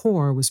though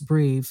poor was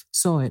brave,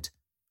 saw it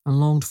and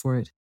longed for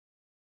it.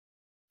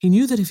 He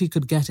knew that if he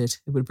could get it,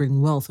 it would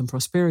bring wealth and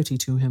prosperity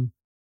to him.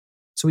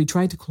 So he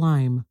tried to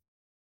climb.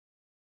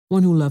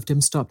 One who loved him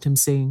stopped him,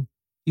 saying,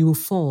 'You will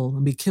fall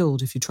and be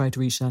killed if you try to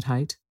reach that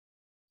height.'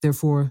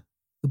 Therefore,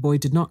 the boy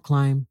did not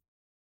climb,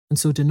 and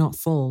so did not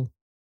fall.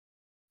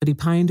 But he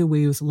pined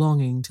away with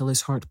longing till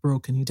his heart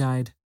broke and he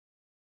died."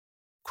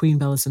 Queen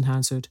Bellicent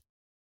answered,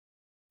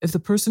 "If the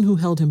person who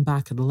held him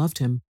back had loved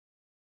him,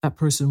 that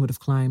person would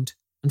have climbed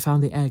and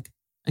found the egg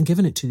and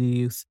given it to the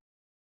youth."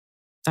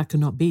 "That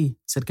could not be,"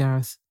 said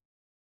Gareth.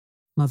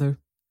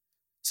 "Mother,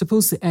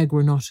 suppose the egg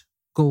were not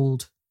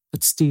gold,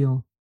 but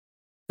steel,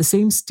 the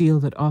same steel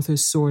that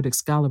Arthur's sword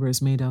Excalibur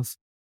is made of."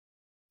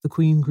 The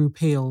queen grew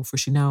pale, for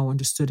she now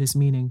understood his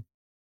meaning.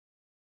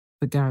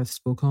 But Gareth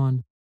spoke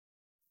on.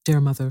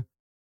 "Dear mother,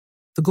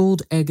 the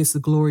gold egg is the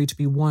glory to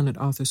be won at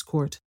Arthur's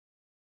court.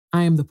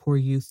 I am the poor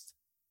youth,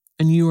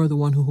 and you are the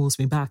one who holds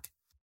me back.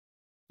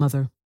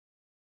 Mother,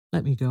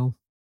 let me go."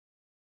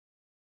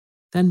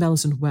 Then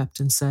Bellicent wept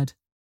and said,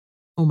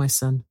 "O my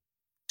son,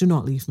 do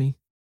not leave me.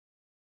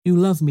 You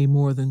love me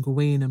more than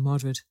Gawain and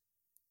Modred.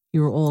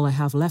 You are all I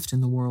have left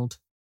in the world."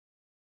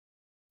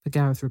 But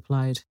Gareth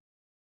replied,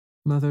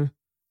 "Mother,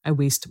 I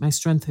waste my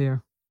strength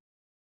here."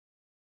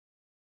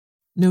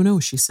 "No, no,"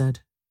 she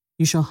said.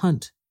 "You shall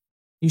hunt.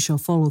 You shall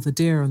follow the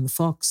deer and the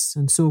fox,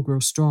 and so grow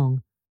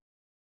strong.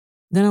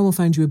 Then I will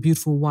find you a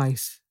beautiful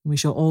wife, and we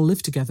shall all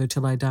live together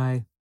till I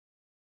die."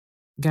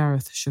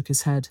 Gareth shook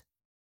his head.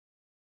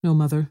 "No,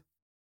 mother.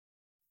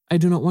 I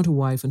do not want a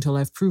wife until I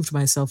have proved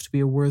myself to be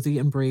a worthy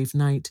and brave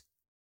knight.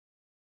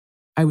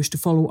 I wish to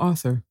follow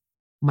Arthur,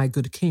 my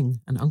good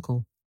king and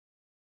uncle."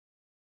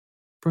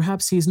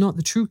 "Perhaps he is not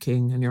the true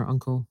king and your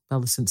uncle,"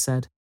 Bellicent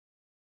said.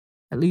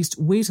 "At least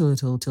wait a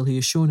little till he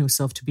has shown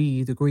himself to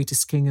be the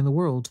greatest king in the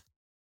world.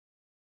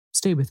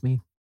 Stay with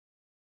me."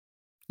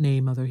 "Nay,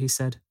 mother," he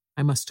said,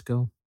 "I must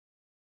go."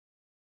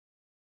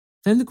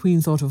 Then the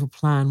queen thought of a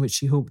plan which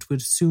she hoped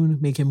would soon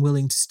make him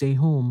willing to stay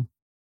home.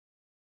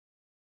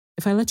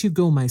 "If I let you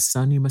go, my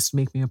son, you must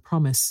make me a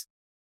promise.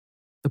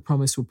 The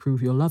promise will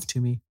prove your love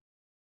to me."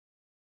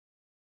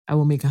 "I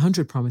will make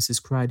 100 promises,"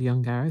 cried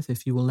young Gareth,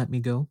 "if you will let me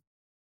go."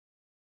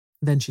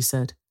 Then she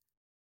said,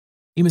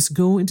 "You must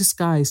go in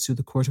disguise to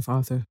the court of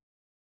Arthur.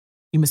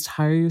 You must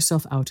hire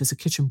yourself out as a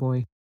kitchen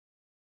boy.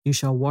 You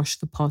shall wash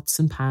the pots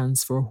and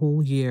pans for a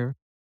whole year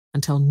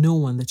and tell no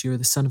one that you are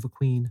the son of a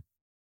queen."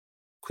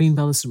 Queen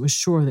Bellicent was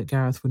sure that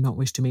Gareth would not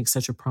wish to make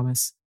such a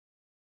promise.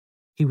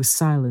 He was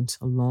silent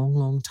a long,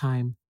 long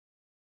time.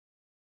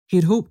 He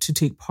had hoped to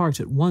take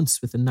part at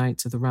once with the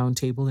Knights of the Round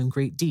Table in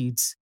great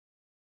deeds.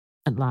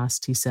 At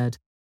last he said,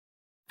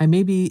 "I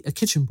may be a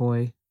kitchen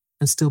boy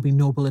and still be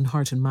noble in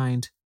heart and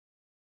mind.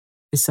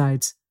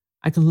 Besides,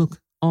 I can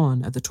look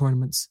on at the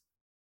tournaments.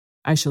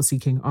 I shall see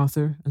King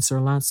Arthur and Sir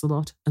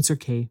Lancelot and Sir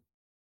Kay.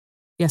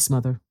 Yes,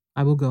 mother,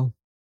 I will go."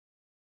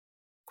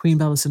 Queen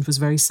Bellicent was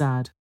very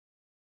sad.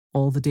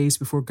 All the days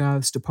before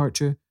Gareth's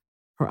departure,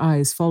 her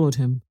eyes followed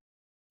him,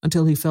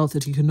 until he felt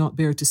that he could not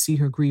bear to see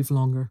her grieve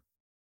longer.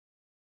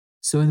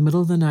 So in the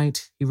middle of the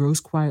night he rose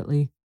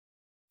quietly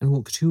and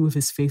woke 2 of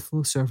his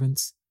faithful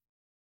servants.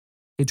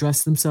 They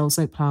dressed themselves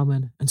like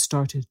ploughmen and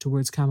started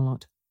towards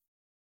Camelot.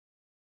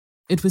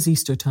 It was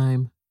Easter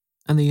time,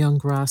 and the young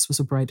grass was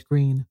a bright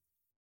green.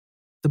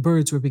 The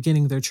birds were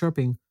beginning their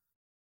chirping,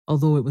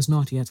 although it was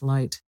not yet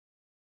light.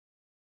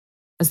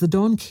 As the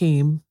dawn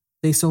came,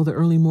 they saw the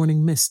early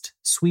morning mist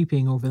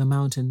sweeping over the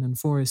mountain and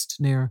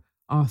forest near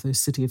Arthur's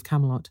city of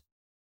Camelot.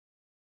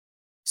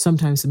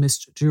 Sometimes the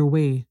mist drew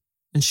away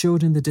and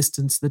showed in the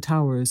distance the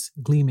towers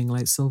gleaming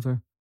like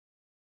silver.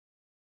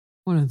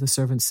 One of the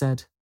servants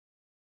said,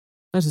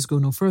 "Let us go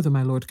no further,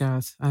 my Lord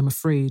Gareth. I am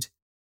afraid.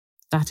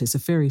 That is a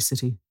fairy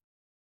city."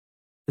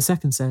 The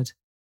second said,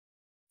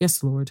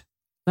 "Yes, Lord,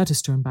 let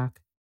us turn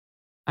back.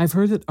 I have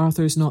heard that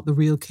Arthur is not the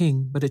real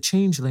king, but a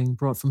changeling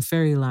brought from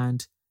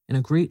fairyland in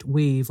a great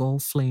wave all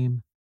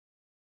flame.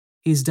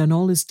 He has done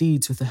all his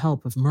deeds with the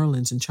help of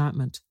Merlin's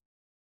enchantment."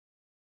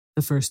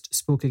 The first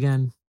spoke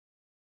again,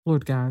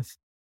 "Lord Gareth,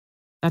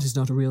 that is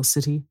not a real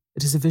city,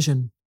 it is a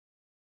vision."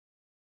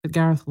 But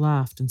Gareth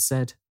laughed and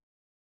said,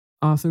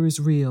 "Arthur is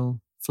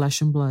real,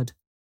 flesh and blood,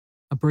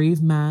 a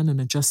brave man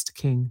and a just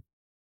king.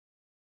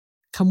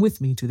 Come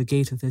with me to the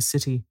gate of this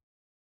city,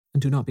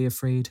 and do not be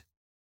afraid."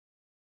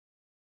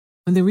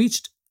 When they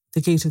reached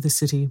the gate of the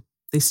city,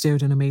 They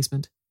stared in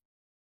amazement.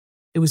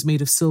 It was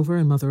made of silver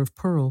and mother of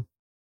pearl.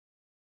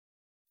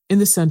 In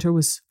the center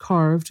was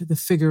carved the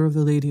figure of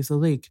the Lady of the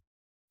Lake,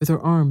 with her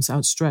arms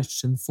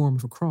outstretched in the form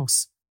of a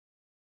cross.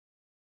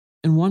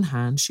 In one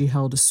hand she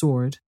held a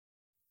sword,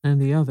 and in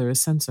the other a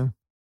censer.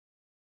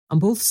 On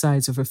both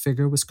sides of her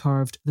figure was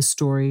carved the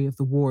story of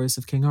the wars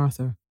of King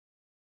Arthur.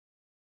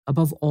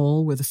 Above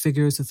all were the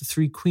figures of the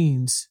 3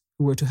 queens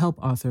who were to help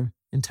Arthur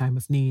in time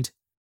of need.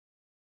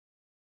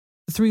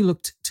 The 3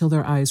 looked till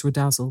their eyes were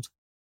dazzled.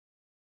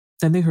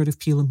 Then they heard a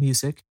peal of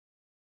music,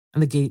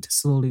 and the gate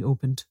slowly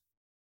opened.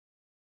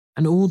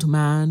 An old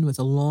man with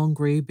a long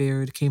grey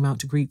beard came out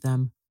to greet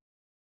them,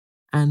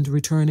 and,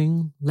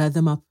 returning, led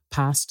them up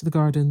past the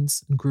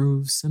gardens and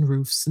groves and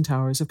roofs and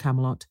towers of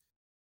Camelot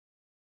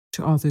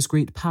to Arthur's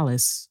great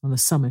palace on the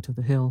summit of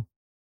the hill.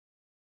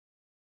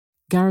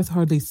 Gareth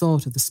hardly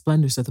thought of the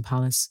splendours of the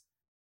palace.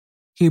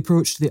 He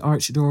approached the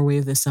arched doorway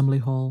of the assembly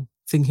hall,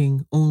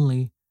 thinking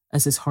only,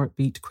 as his heart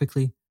beat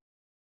quickly,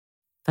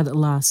 that at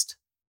last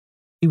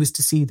he was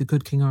to see the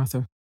good King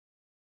Arthur.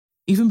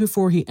 Even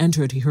before he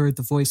entered, he heard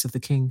the voice of the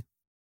king,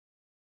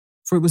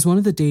 for it was one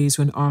of the days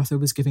when Arthur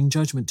was giving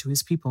judgment to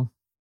his people.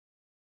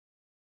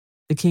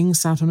 The king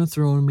sat on a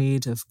throne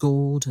made of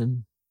gold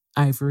and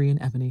ivory and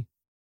ebony.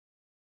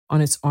 On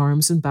its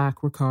arms and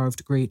back were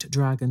carved great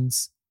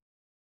dragons.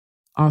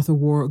 Arthur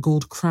wore a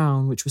gold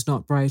crown which was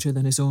not brighter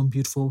than his own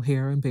beautiful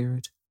hair and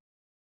beard.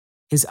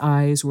 His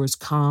eyes were as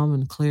calm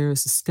and clear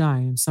as the sky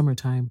in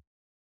summertime.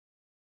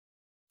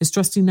 His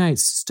trusty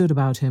knights stood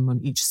about him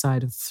on each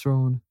side of the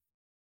throne.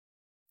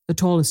 The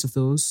tallest of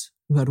those,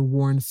 who had a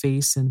worn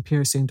face and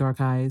piercing dark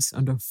eyes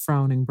under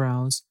frowning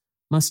brows,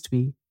 must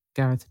be,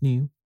 Gareth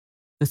knew,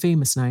 the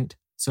famous knight,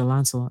 Sir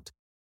Lancelot.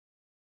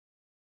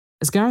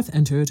 As Gareth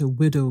entered, a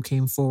widow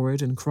came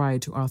forward and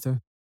cried to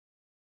Arthur,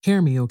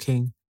 "Hear me, O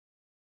king.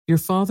 Your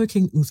father,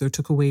 King Uther,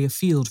 took away a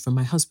field from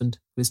my husband,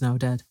 who is now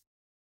dead.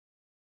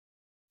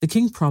 The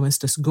king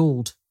promised us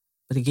gold,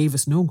 but he gave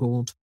us no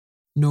gold,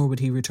 nor would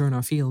he return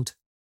our field."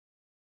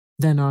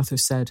 Then Arthur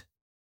said,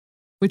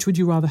 "Which would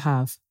you rather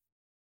have,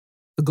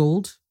 the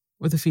gold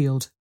or the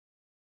field?"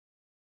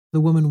 The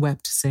woman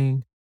wept,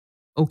 saying,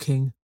 "O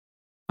king,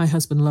 my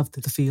husband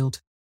loved the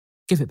field.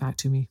 Give it back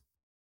to me."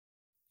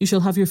 "You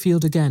shall have your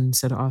field again,"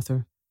 said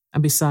Arthur,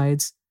 "and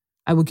besides,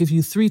 I will give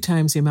you 3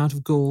 times the amount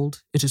of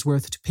gold it is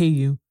worth to pay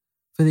you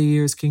for the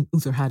years King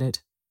Uther had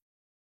it."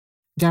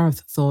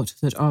 Gareth thought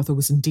that Arthur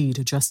was indeed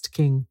a just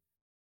king.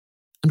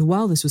 And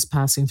while this was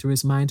passing through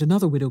his mind,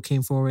 another widow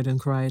came forward and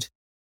cried,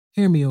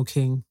 "Hear me, O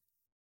king.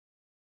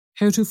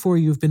 Heretofore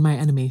you have been my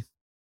enemy.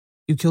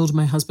 You killed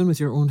my husband with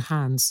your own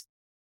hands.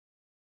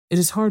 It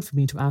is hard for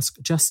me to ask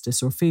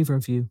justice or favour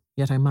of you,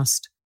 yet I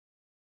must.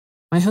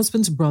 My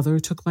husband's brother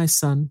took my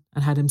son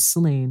and had him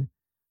slain,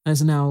 and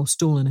has now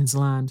stolen his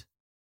land.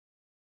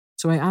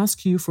 So I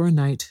ask you for a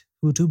knight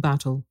who will do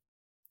battle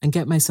and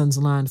get my son's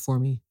land for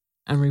me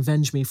and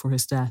revenge me for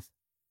his death."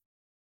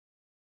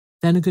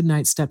 Then a good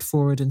knight stepped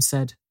forward and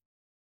said,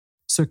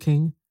 "Sir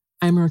King,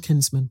 I am her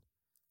kinsman.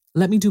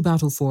 Let me do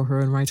battle for her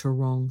and right her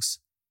wrongs."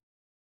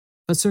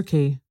 But Sir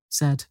Kay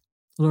said,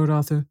 "Lord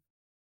Arthur,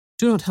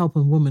 do not help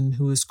a woman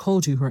who has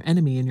called you her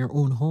enemy in your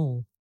own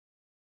hall."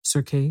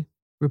 "Sir Kay,"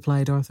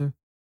 replied Arthur,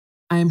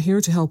 "I am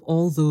here to help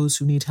all those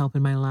who need help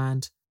in my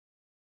land.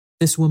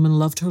 This woman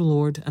loved her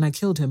lord, and I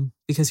killed him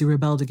because he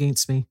rebelled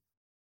against me.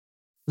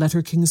 Let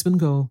her kinsman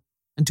go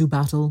and do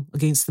battle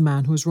against the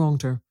man who has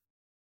wronged her.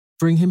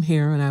 Bring him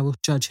here, and I will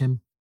judge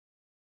him.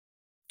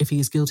 If he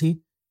is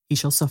guilty, he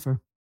shall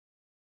suffer."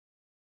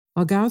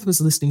 While Gareth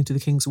was listening to the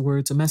king's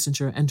words, a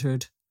messenger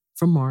entered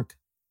from Mark,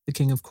 the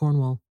king of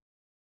Cornwall.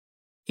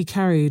 He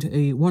carried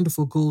a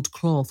wonderful gold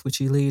cloth which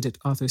he laid at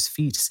Arthur's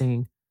feet,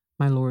 saying,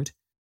 "My lord,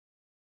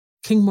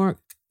 King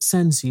Mark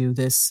sends you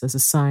this as a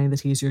sign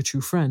that he is your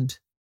true friend."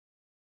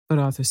 But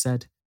Arthur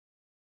said,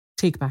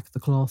 "Take back the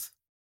cloth.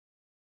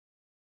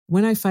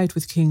 When I fight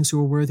with kings who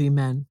are worthy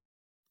men,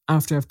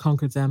 after I've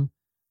conquered them,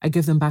 I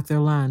give them back their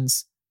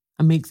lands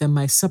and make them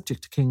my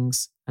subject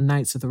kings and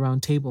knights of the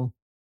Round Table.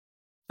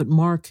 But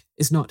Mark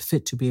is not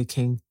fit to be a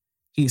king.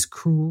 He is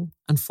cruel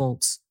and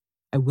false.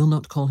 I will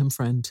not call him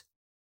friend."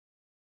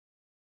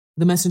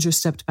 The messenger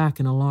stepped back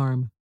in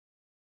alarm.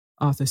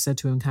 Arthur said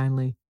to him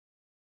kindly,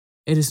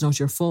 "It is not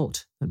your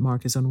fault that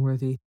Mark is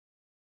unworthy.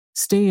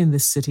 Stay in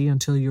this city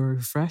until you are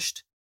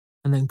refreshed,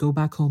 and then go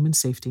back home in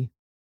safety."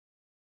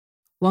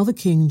 While the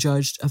king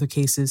judged other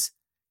cases,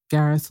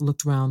 Gareth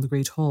looked round the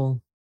great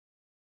hall.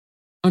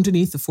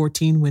 Underneath the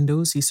 14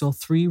 windows, he saw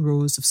 3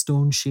 rows of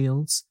stone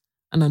shields,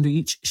 and under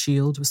each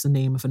shield was the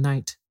name of a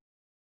knight.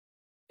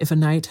 If a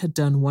knight had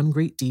done one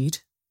great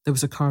deed, there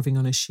was a carving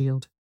on his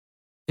shield.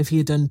 If he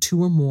had done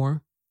 2 or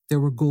more, there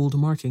were gold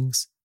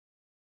markings.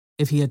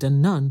 If he had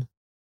done none,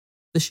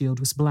 the shield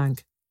was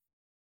blank.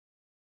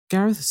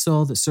 Gareth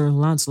saw that Sir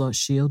Lancelot's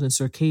shield and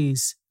Sir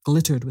Kay's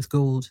glittered with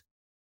gold.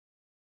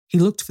 He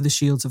looked for the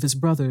shields of his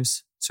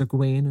brothers, Sir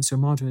Gawain and Sir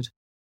Modred.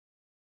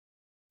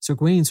 Sir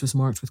Gawain's was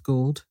marked with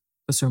gold,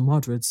 but Sir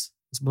Modred's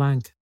was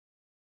blank.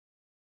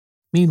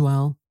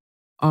 Meanwhile,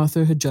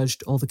 Arthur had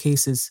judged all the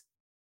cases.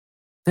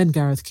 Then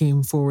Gareth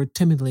came forward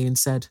timidly and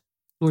said,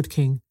 "Lord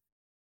King,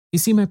 you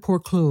see my poor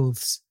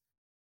clothes.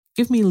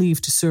 Give me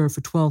leave to serve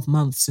for 12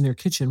 months in your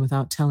kitchen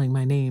without telling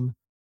my name.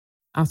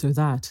 After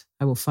that,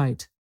 I will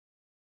fight."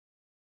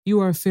 "You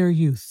are a fair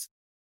youth,"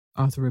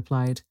 Arthur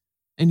replied,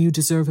 "and you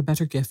deserve a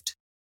better gift.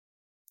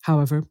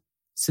 However,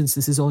 since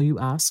this is all you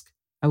ask,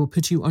 I will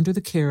put you under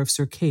the care of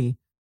Sir Kay,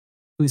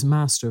 who is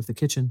master of the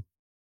kitchen."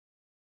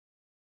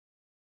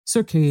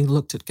 Sir Kay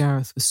looked at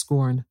Gareth with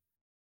scorn.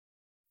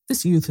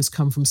 "This youth has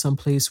come from some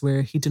place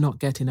where he did not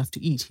get enough to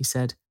eat," he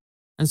said,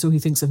 "and so he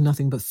thinks of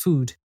nothing but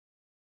food.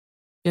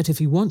 Yet if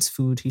he wants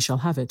food, he shall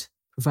have it,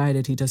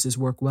 provided he does his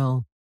work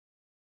well."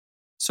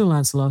 Sir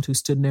Lancelot, who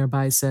stood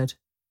nearby, said,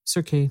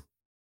 "Sir Kay,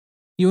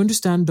 you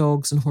understand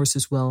dogs and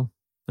horses well,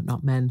 but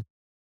not men.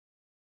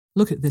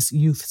 Look at this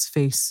youth's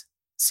face.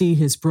 See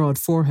his broad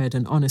forehead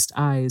and honest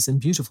eyes and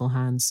beautiful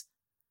hands.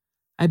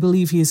 I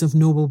believe he is of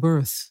noble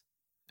birth,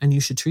 and you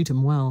should treat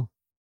him well."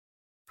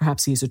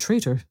 "Perhaps he is a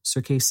traitor,"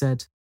 Sir Kay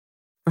said.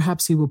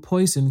 "Perhaps he will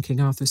poison King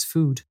Arthur's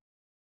food.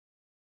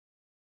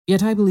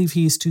 Yet I believe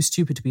he is too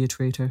stupid to be a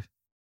traitor.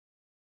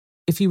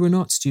 If he were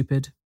not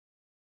stupid,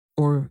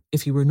 or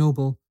if he were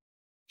noble,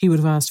 he would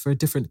have asked for a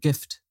different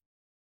gift.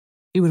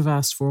 He would have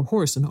asked for a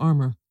horse and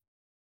armour.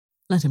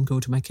 Let him go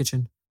to my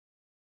kitchen."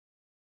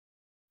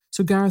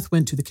 So Gareth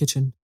went to the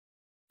kitchen,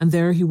 and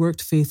there he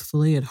worked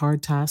faithfully at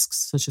hard tasks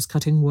such as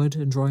cutting wood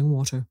and drawing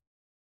water.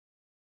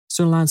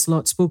 Sir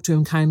Lancelot spoke to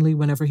him kindly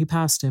whenever he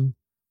passed him,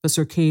 but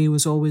Sir Kay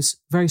was always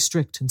very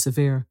strict and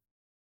severe.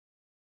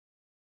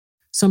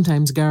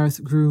 Sometimes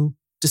Gareth grew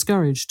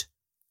discouraged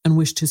and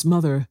wished his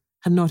mother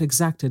had not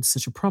exacted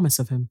such a promise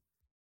of him.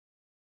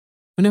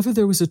 Whenever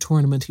there was a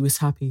tournament, he was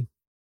happy.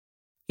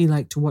 He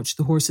liked to watch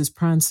the horses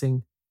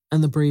prancing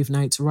and the brave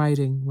knights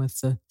riding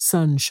with the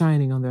sun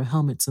shining on their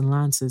helmets and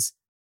lances.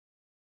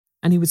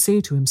 And he would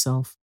say to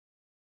himself,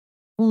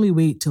 "Only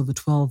wait till the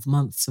 12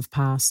 months have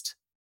passed,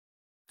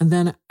 and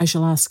then I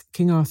shall ask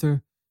King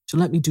Arthur to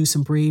let me do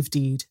some brave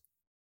deed.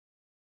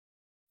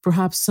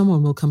 Perhaps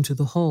someone will come to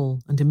the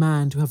hall and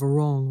demand to have a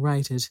wrong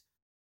righted.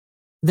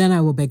 Then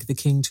I will beg the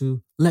king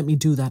to let me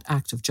do that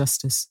act of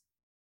justice."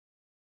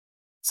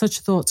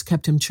 Such thoughts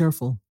kept him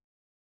cheerful,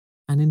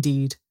 and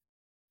indeed,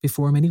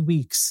 before many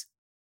weeks,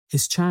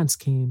 his chance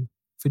came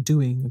for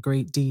doing a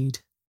great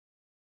deed.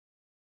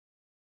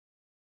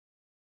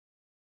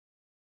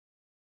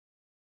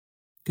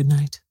 Good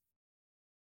night.